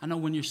 I know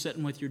when you're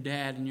sitting with your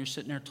dad and you're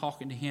sitting there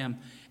talking to him,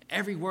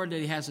 every word that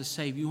he has to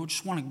say, you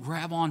just want to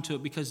grab onto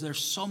it because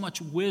there's so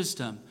much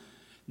wisdom.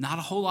 Not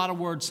a whole lot of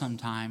words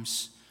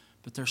sometimes,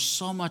 but there's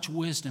so much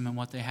wisdom in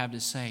what they have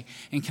to say.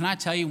 And can I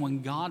tell you,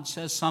 when God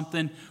says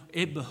something,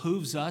 it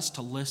behooves us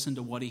to listen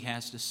to what He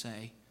has to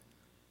say.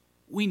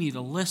 We need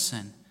to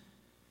listen.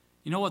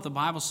 You know what the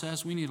Bible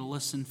says? We need to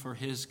listen for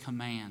His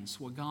commands,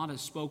 what God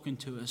has spoken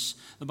to us.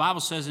 The Bible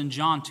says in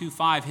John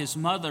 2:5, His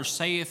mother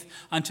saith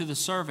unto the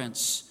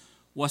servants,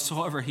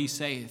 whatsoever He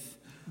saith,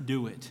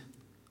 do it.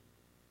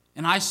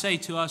 And I say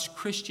to us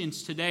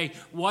Christians today,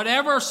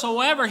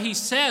 whatever He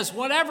says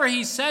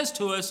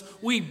to us,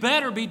 we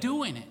better be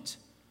doing it.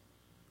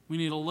 We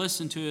need to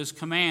listen to His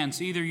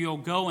commands. Either you'll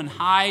go and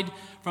hide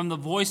from the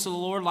voice of the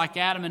Lord like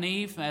Adam and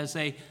Eve as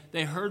they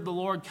heard the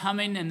Lord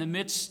coming in the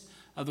midst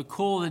of the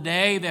cool of the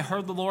day. They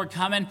heard the Lord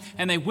coming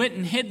and they went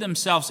and hid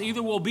themselves.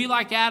 Either we'll be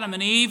like Adam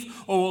and Eve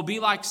or we'll be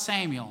like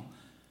Samuel.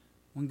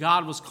 When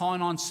God was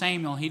calling on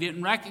Samuel, he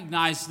didn't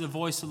recognize the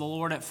voice of the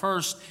Lord at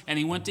first, and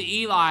he went to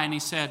Eli and he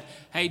said,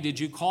 hey, did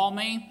you call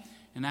me?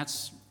 And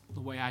that's the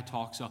way I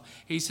talk. So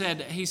he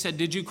said,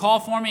 did you call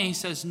for me? He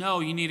says,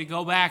 no, you need to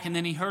go back. And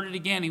then he heard it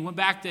again. He went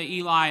back to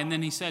Eli, and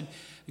then he said,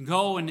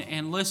 go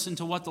and listen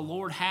to what the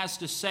Lord has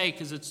to say,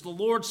 because it's the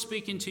Lord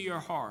speaking to your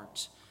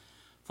heart.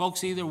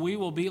 Folks, either we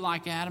will be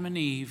like Adam and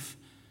Eve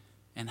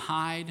and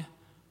hide,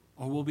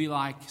 or we'll be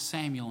like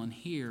Samuel and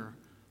hear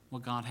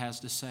what God has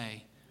to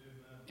say.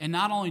 And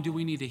not only do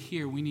we need to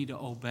hear, we need to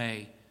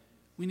obey.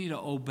 We need to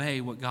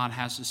obey what God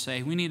has to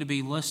say. We need to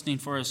be listening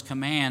for His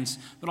commands,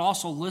 but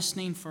also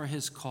listening for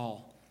His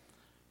call.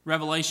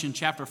 Revelation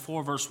chapter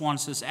 4 verse 1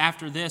 says,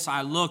 "After this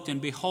I looked,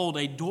 and behold,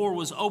 a door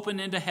was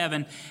opened into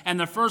heaven, and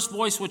the first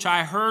voice which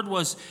I heard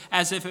was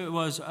as if it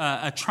was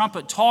a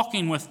trumpet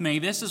talking with me."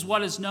 This is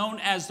what is known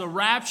as the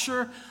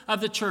rapture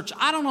of the church.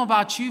 I don't know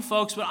about you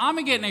folks, but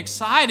I'm getting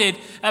excited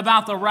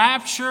about the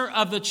rapture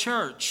of the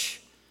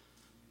church.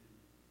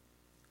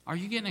 Are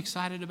you getting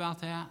excited about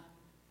that?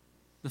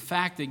 The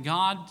fact that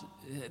God,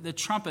 the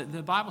trumpet,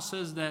 the Bible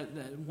says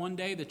that one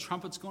day the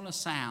trumpet's going to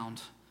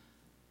sound,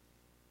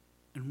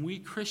 and we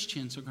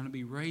Christians are going to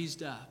be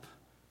raised up.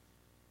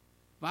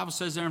 The Bible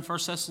says there in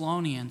 1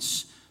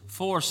 Thessalonians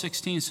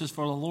 4:16 says,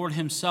 "For the Lord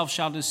Himself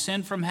shall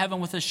descend from heaven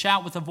with a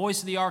shout, with the voice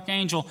of the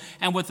archangel,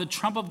 and with the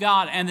trump of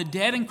God, and the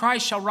dead in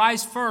Christ shall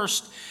rise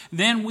first.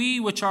 Then we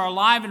which are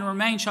alive and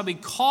remain shall be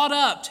caught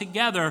up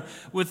together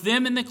with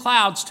them in the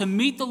clouds to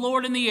meet the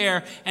Lord in the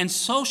air, and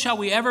so shall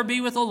we ever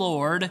be with the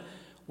Lord.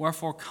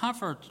 Wherefore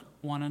comfort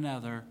one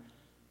another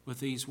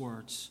with these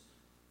words."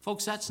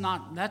 Folks, that's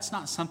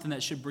not something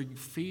that should bring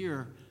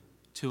fear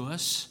to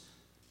us,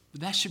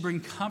 but that should bring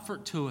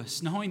comfort to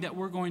us, knowing that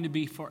we're going to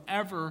be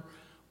forever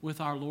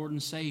with our Lord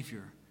and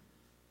Savior.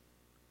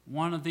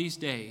 One of these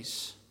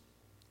days,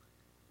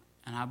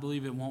 and I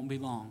believe it won't be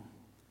long,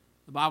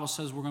 the Bible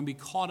says we're going to be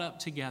caught up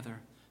together.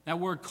 That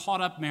word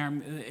caught up,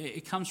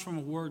 it comes from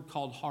a word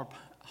called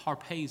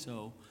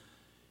harpazo.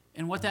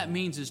 And what that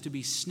means is to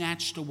be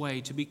snatched away,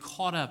 to be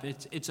caught up.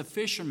 It's a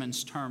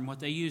fisherman's term, what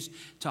they used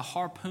to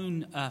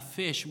harpoon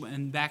fish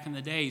back in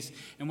the days.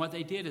 And what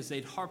they did is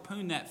they'd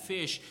harpoon that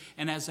fish,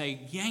 and as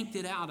they yanked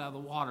it out of the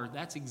water,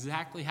 that's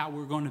exactly how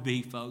we're going to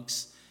be,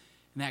 folks.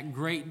 In that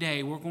great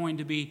day, we're going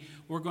to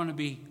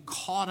be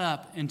caught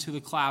up into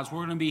the clouds.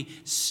 We're going to be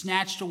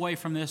snatched away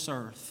from this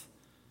earth.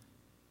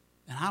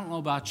 And I don't know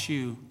about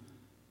you,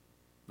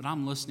 but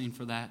I'm listening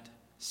for that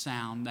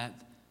sound,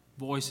 that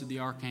voice of the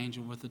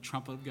archangel with the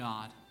trumpet of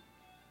God.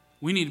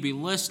 We need to be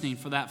listening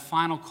for that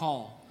final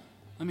call.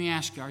 Let me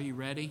ask you, are you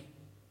ready?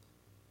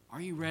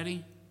 Are you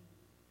ready?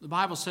 The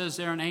Bible says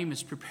there in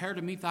Amos, "Prepare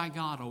to meet thy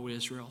God, O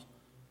Israel."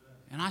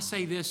 And I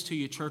say this to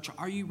you, church,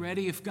 are you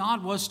ready? If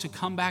God was to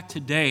come back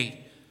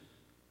today,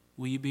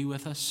 will you be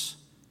with us?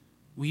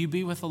 Will you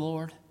be with the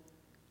Lord?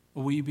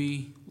 Or will you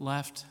be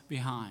left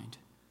behind?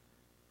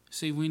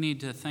 See, we need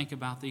to think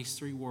about these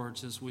three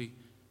words as we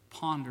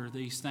ponder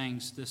these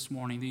things this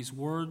morning, these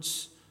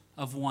words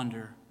of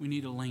wonder. We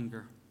need to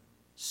linger.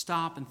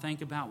 Stop and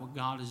think about what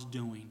God is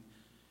doing.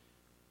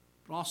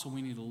 But also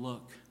we need to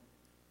look.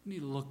 We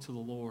need to look to the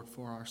Lord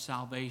for our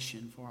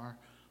salvation, for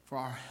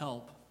our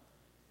help.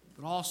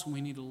 But also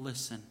we need to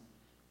listen.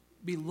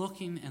 Be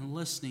looking and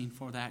listening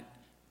for that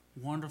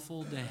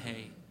wonderful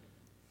day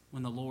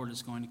when the Lord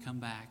is going to come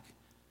back.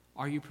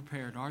 Are you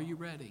prepared? Are you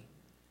ready?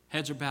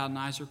 Heads are bowed and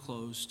eyes are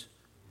closed.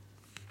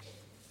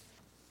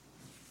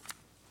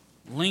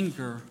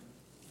 Linger,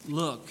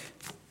 look,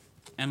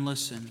 and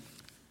listen.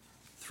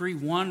 Three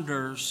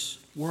wonders,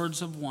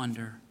 words of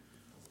wonder.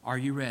 Are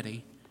you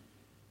ready?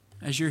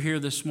 As you're here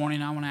this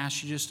morning, I want to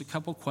ask you just a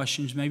couple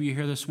questions. Maybe you're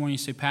here this morning and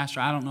you say, "Pastor,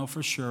 I don't know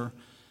for sure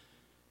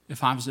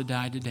if I was to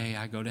die today,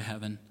 I go to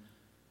heaven.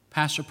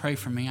 Pastor, pray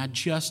for me. I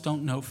just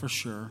don't know for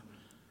sure.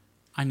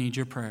 I need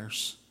your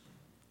prayers.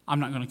 I'm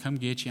not going to come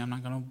get you. I'm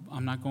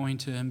not going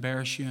to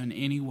embarrass you in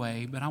any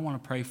way, but I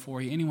want to pray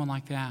for you." Anyone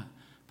like that?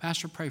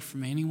 "Pastor, pray for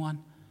me."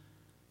 Anyone?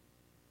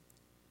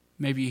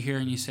 Maybe you're here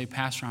and you say,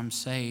 "Pastor, I'm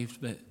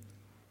saved, but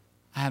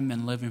I haven't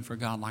been living for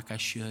God like I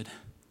should.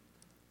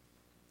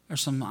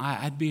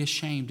 I'd be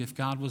ashamed if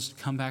God was to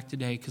come back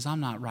today because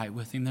I'm not right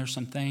with Him. There's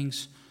some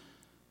things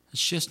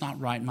that's just not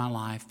right in my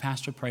life.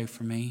 Pastor, pray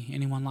for me."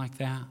 Anyone like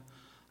that?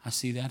 I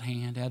see that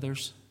hand.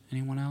 Others?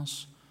 Anyone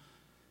else?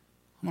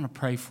 I'm going to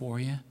pray for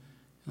you. And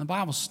the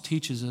Bible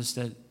teaches us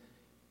that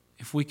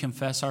if we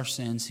confess our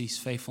sins, He's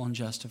faithful and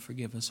just to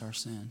forgive us our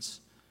sins.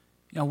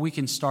 You know, we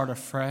can start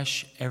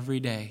afresh every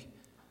day.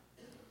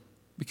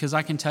 Because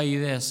I can tell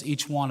you this,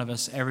 each one of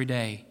us, every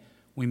day,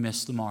 we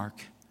miss the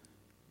mark.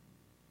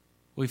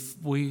 We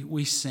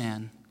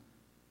sin.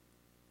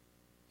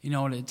 You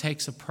know, and it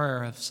takes a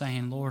prayer of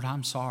saying, "Lord,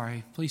 I'm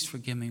sorry. Please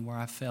forgive me where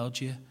I failed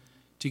you,"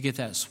 to get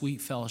that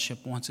sweet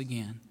fellowship once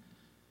again.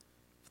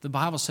 The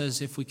Bible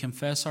says if we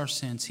confess our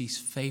sins, He's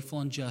faithful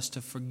and just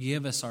to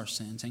forgive us our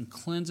sins and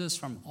cleanse us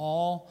from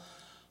all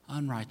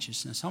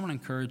unrighteousness. I want to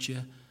encourage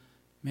you,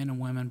 men and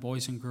women,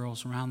 boys and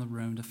girls around the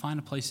room, to find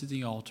a place at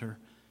the altar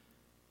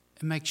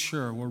and make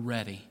sure we're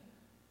ready.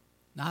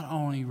 Not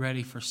only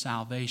ready for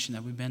salvation,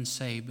 that we've been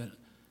saved, but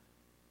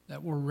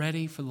that we're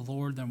ready for the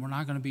Lord, that we're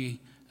not going to be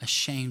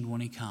ashamed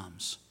when He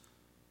comes.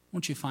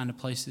 Won't you find a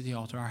place at the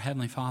altar? Our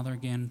Heavenly Father,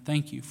 again,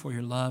 thank you for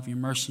your love, your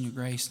mercy, and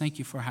your grace. Thank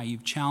you for how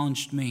you've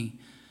challenged me.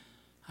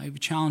 How you've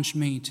challenged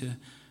me to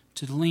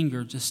to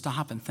linger, to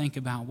stop and think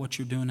about what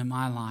you're doing in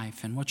my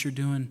life and what you're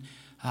doing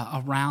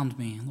around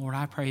me. Lord,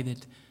 I pray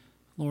that,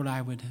 Lord,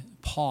 I would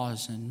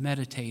pause and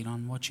meditate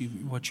on what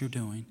you're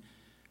doing.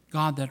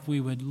 God, that we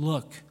would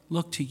look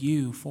to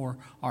you for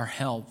our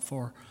help,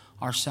 for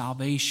our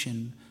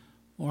salvation.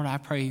 Lord, I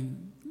pray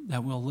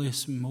that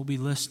we'll be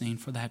listening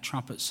for that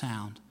trumpet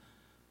sound.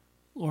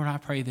 Lord, I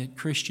pray that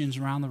Christians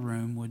around the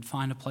room would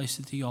find a place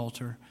at the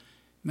altar,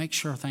 make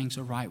sure things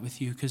are right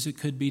with you, because it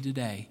could be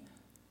today.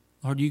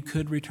 Lord, you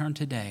could return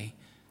today.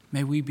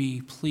 May we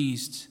be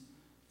pleased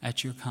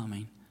at your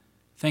coming.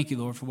 Thank you,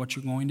 Lord, for what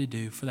you're going to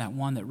do. For that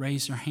one that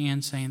raised their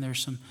hand saying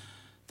there's some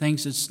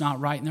things that's not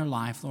right in their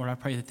life, Lord, I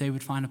pray that they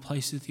would find a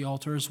place at the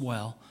altar as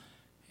well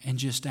and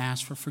just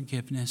ask for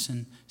forgiveness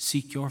and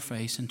seek your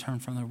face and turn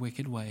from their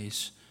wicked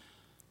ways.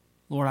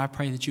 Lord, I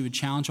pray that you would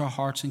challenge our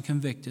hearts and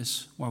convict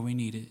us where we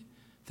need it.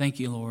 Thank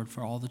you, Lord,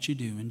 for all that you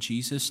do. In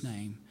Jesus'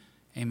 name,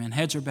 amen.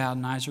 Heads are bowed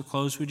and eyes are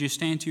closed. Would you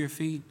stand to your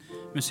feet?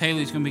 Miss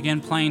Haley's going to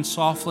begin playing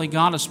softly.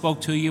 God has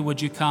spoke to you.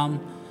 Would you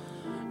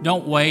come?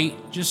 Don't wait.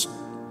 Just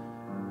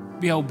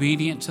be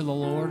obedient to the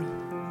Lord.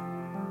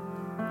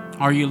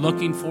 Are you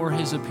looking for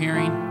his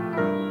appearing?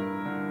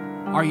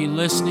 Are you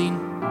listening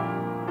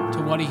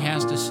to what he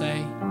has to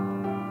say?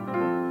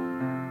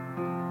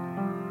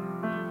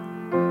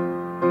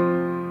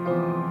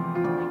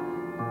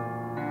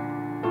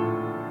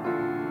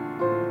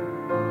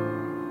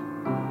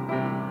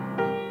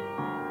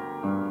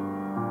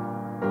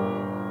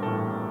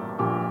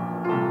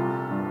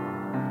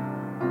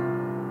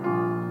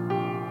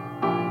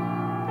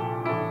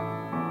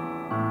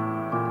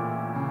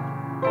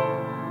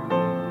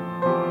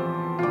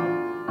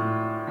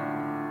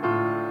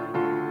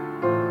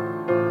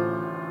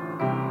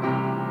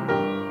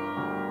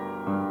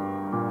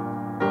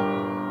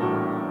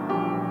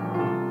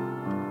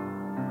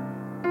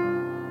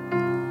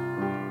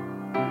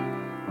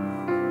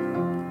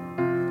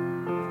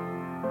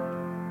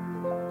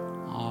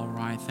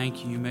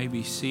 Thank you. You may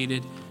be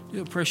seated. I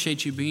do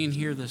appreciate you being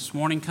here this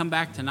morning. Come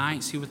back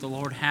tonight, see what the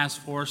Lord has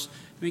for us.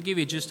 Let me give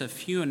you just a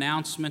few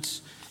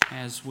announcements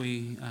as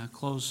we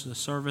close the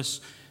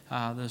service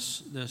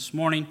this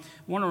morning.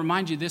 I want to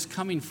remind you this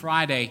coming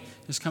Friday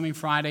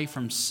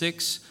from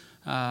 6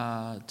 to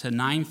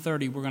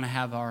 9:30, we're going to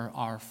have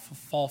our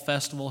fall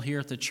festival here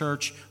at the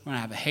church. We're going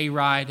to have a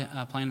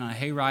hayride, planning on a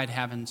hayride,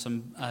 having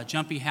some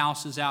jumpy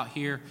houses out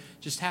here,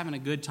 just having a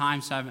good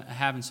time,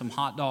 having some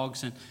hot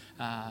dogs and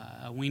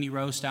a weenie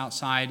roast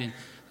outside, and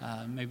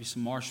maybe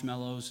some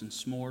marshmallows and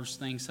s'mores,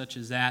 things such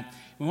as that.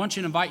 We want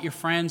you to invite your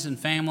friends and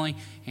family,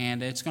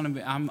 and it's going to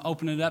be, I'm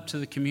opening it up to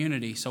the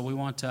community, so we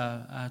want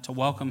to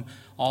welcome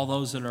all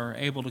those that are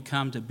able to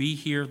come to be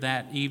here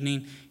that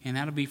evening, and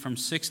that'll be from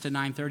 6 to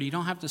 9:30. You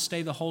don't have to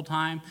stay the whole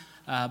time,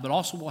 but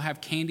also we'll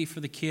have candy for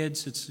the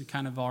kids. It's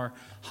kind of our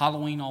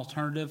Halloween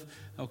alternative,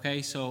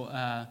 okay?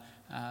 So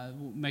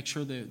make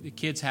sure the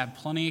kids have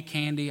plenty of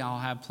candy. I'll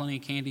have plenty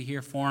of candy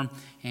here for them,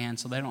 and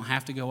so they don't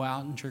have to go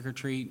out and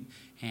trick-or-treat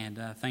and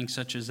things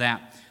such as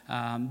that.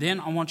 Then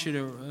I want you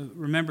to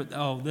remember,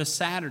 this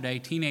Saturday,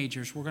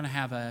 teenagers, we're going to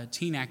have a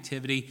teen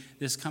activity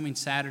this coming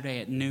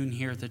Saturday at noon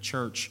here at the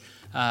church.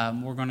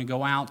 We're going to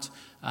go out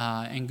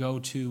and go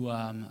to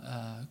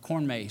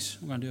corn maze.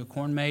 We're going to do a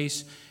corn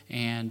maze,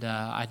 and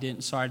I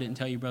didn't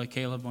tell you, Brother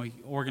Caleb, we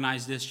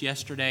organized this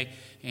yesterday,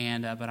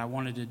 and but I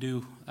wanted to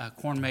do a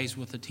corn maze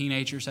with the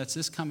teenagers. That's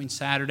this coming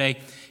Saturday,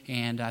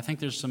 and I think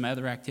there's some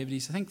other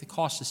activities. I think the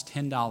cost is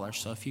 $10,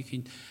 so if you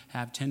can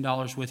have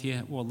 $10 with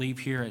you, we'll leave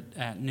here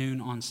at noon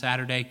on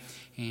Saturday,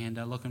 and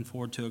looking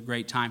forward to a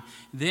great time.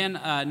 Then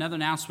another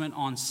announcement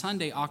on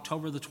Sunday,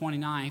 October the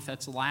 29th,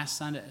 that's the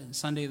last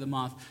Sunday of the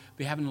month, we'll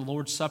be having the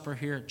Lord's Supper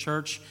here at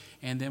church,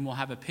 and then we'll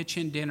have a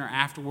pitch-in dinner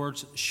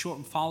afterwards,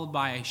 followed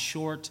by a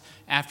short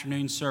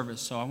afternoon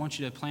service. So I want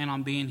you to plan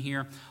on being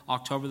here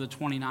October the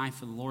 29th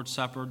for the Lord's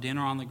Supper,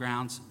 dinner on the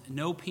grounds,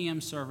 no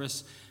p.m.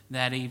 service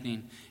that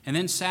evening. And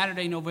then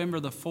Saturday, November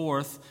the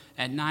 4th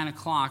at 9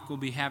 o'clock, we'll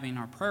be having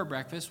our prayer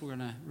breakfast. We're going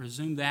to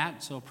resume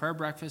that. So prayer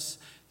breakfast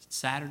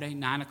Saturday,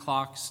 9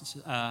 o'clock,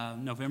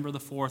 November the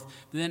 4th.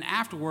 But then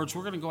afterwards,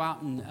 we're going to go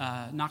out and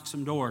knock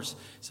some doors.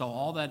 So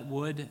all that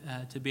would,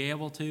 to be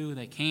able to,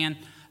 they can.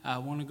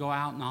 Want to go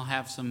out, and I'll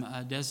have some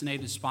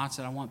designated spots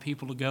that I want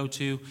people to go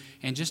to,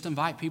 and just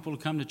invite people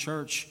to come to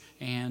church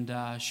and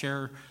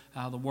share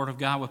the Word of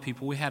God with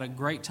people. We had a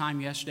great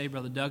time yesterday.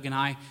 Brother Doug and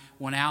I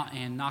went out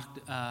and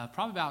knocked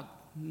probably about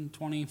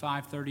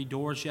 25, 30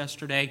 doors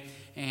yesterday,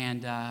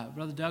 and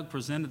Brother Doug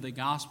presented the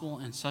gospel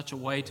in such a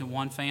way to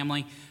one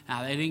family.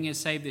 They didn't get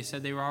saved. They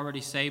said they were already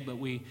saved, but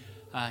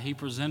he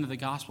presented the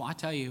gospel. I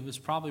tell you, it was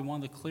probably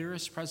one of the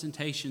clearest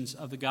presentations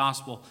of the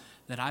gospel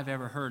that I've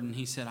ever heard. And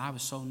he said, I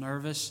was so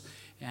nervous,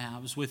 and I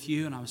was with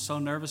you, and I was so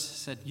nervous. He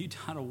said, you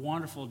done a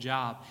wonderful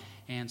job.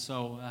 And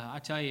so I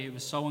tell you, it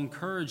was so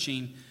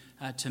encouraging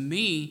to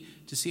me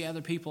to see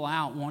other people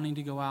out wanting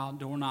to go out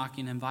door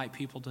knocking, invite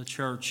people to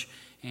church,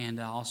 and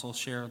also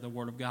share the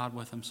Word of God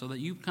with them, so that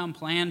you come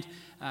planned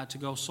to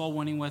go soul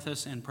winning with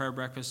us and prayer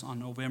breakfast on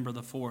November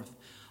the 4th.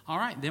 All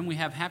right, then we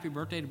have happy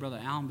birthday to Brother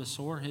Alan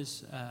Basor.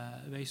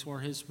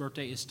 His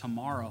birthday is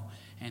tomorrow,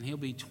 and he'll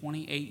be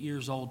 28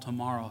 years old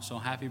tomorrow. So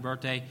happy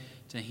birthday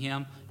to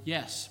him.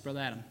 Yes, Brother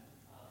Adam.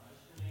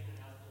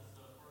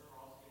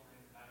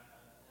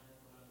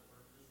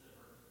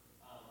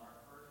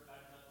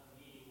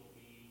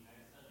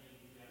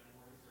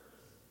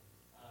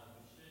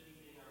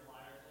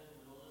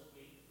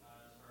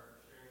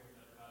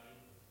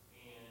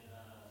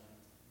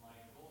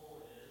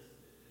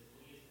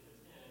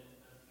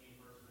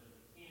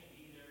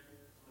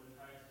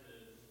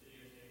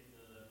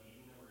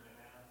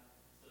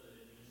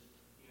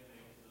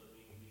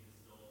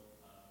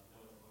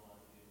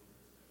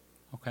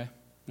 Okay,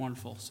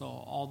 wonderful. So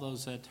all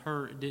those that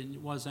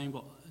was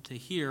able to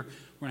hear,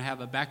 we're going to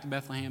have a Back to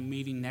Bethlehem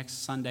meeting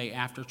next Sunday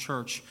after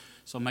church.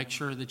 So make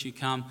sure that you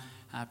come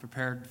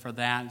prepared for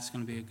that. It's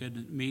going to be a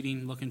good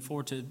meeting. Looking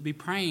forward to be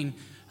praying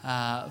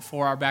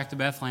for our Back to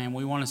Bethlehem.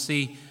 We want to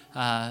see,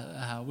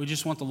 we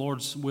just want the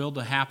Lord's will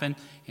to happen.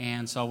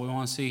 And so we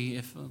want to see,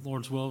 if the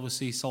Lord's will, we'll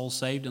see souls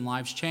saved and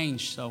lives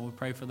changed. So we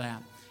pray for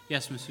that.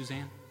 Yes, Miss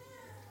Suzanne?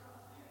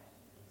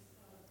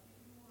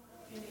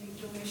 Any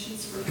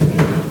donations for candy?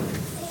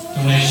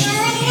 Donations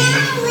for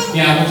candy?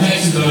 Yeah, we'll take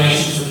some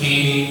donations for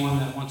candy. Anyone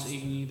that wants to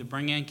either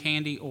bring in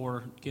candy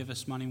or give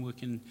us money, we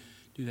can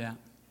do that.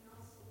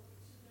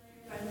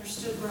 If I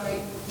understood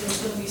right,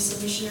 there's going to be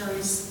some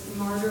missionaries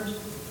martyred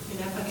in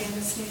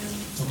Afghanistan.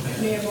 Okay.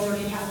 It may have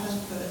already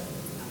happened, but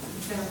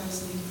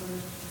families need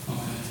prayer.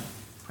 Okay.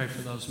 Pray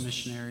for those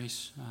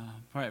missionaries.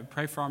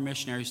 Pray for our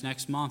missionaries.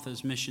 Next month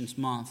is Missions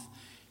Month.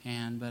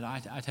 But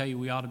I tell you,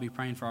 we ought to be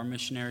praying for our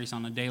missionaries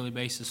on a daily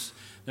basis.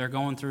 They're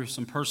going through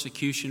some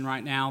persecution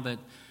right now that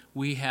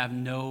we have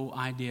no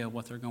idea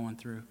what they're going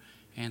through.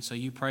 And so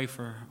you pray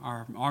for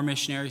our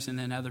missionaries and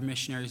then other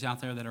missionaries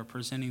out there that are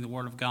presenting the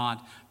Word of God.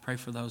 Pray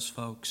for those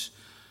folks.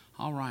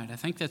 All right, I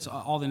think that's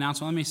all the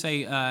announcements. Let me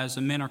say, as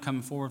the men are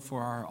coming forward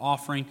for our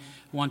offering,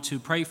 I want to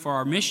pray for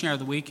our missionary of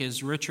the week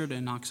is Richard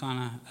and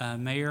Oksana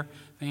Mayer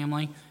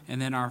family.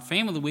 And then our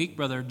family of the week,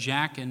 Brother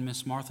Jack and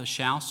Miss Martha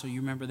Schaus. So you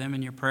remember them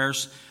in your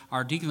prayers.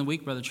 Our deacon of the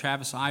week, Brother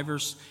Travis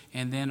Ivers.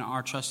 And then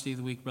our trustee of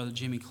the week, Brother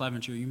Jimmy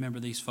Clevenger. You remember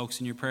these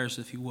folks in your prayers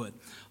if you would.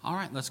 All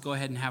right, let's go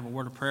ahead and have a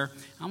word of prayer.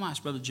 I'm going to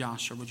ask Brother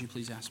Josh, sir, would you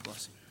please ask a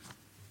blessing?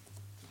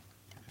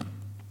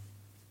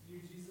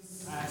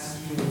 I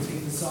ask you to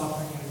take this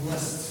offering and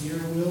bless it to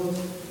your will. I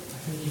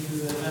thank you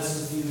for the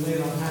message you laid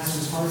on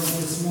Pastor's heart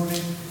this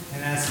morning,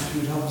 and ask that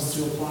you would help us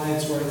to apply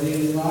it to our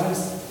daily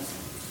lives.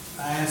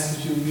 I ask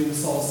that you would give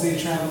us all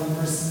safe travel and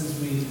mercy as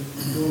we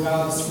go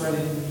about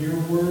spreading your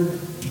word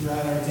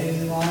throughout our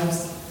daily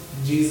lives.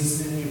 In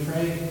Jesus' name we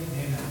pray.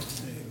 Amen.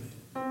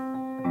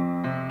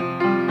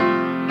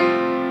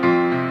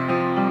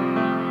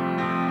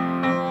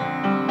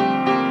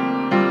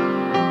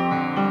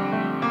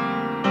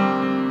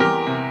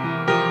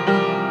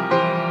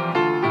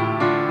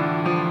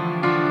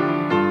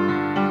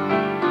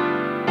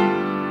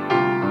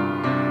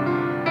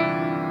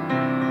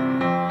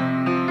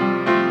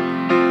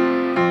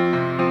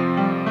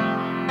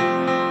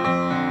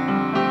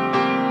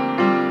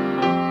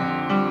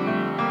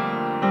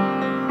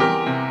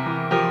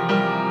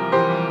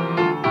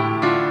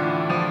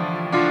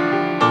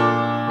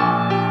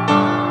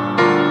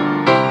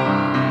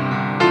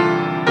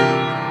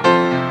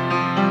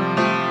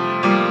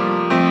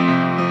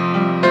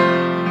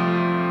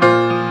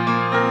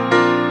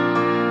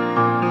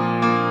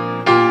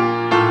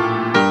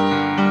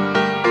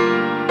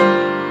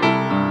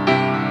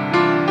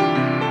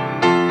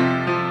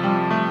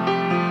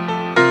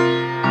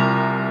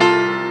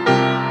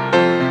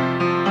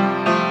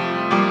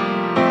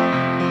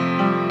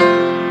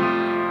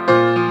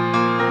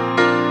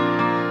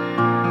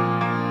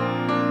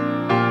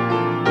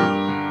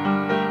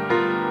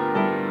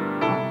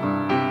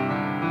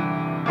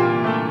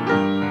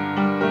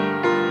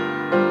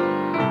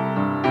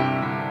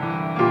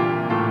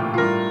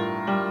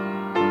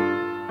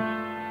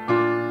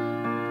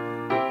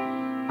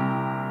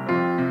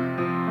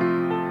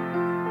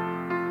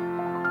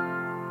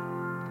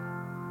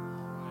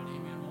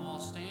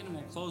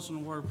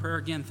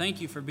 Again, thank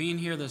you for being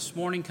here this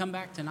morning. Come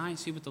back tonight and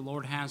see what the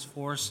Lord has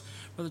for us.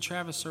 Brother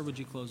Travis, sir, would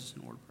you close us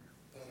in word of prayer?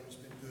 Father, it's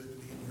been good to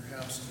be in your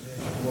house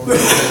today. Lord,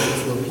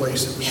 thank you for a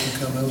place that we can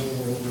come out of the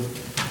world and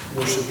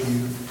worship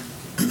you.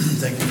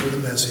 Thank you for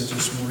the message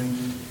this morning.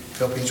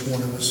 Help each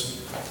one of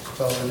us,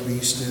 Father, to be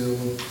still.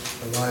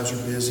 Our lives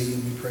are busy,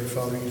 and we pray,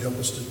 Father, you'd help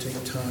us to take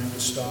time to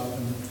stop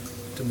and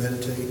to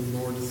meditate, and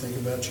Lord, to think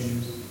about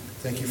you.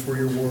 Thank you for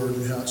your word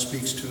and how it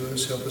speaks to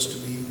us. Help us to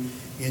be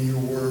in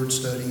your word,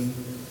 studying.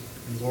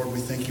 And Lord, we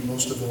thank you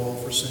most of all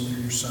for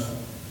sending your Son.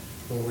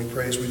 Lord, we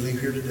pray as we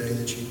leave here today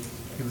that you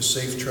give us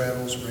safe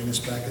travels, bring us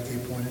back at the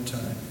appointed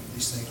time.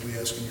 These things we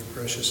ask in your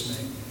precious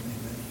name.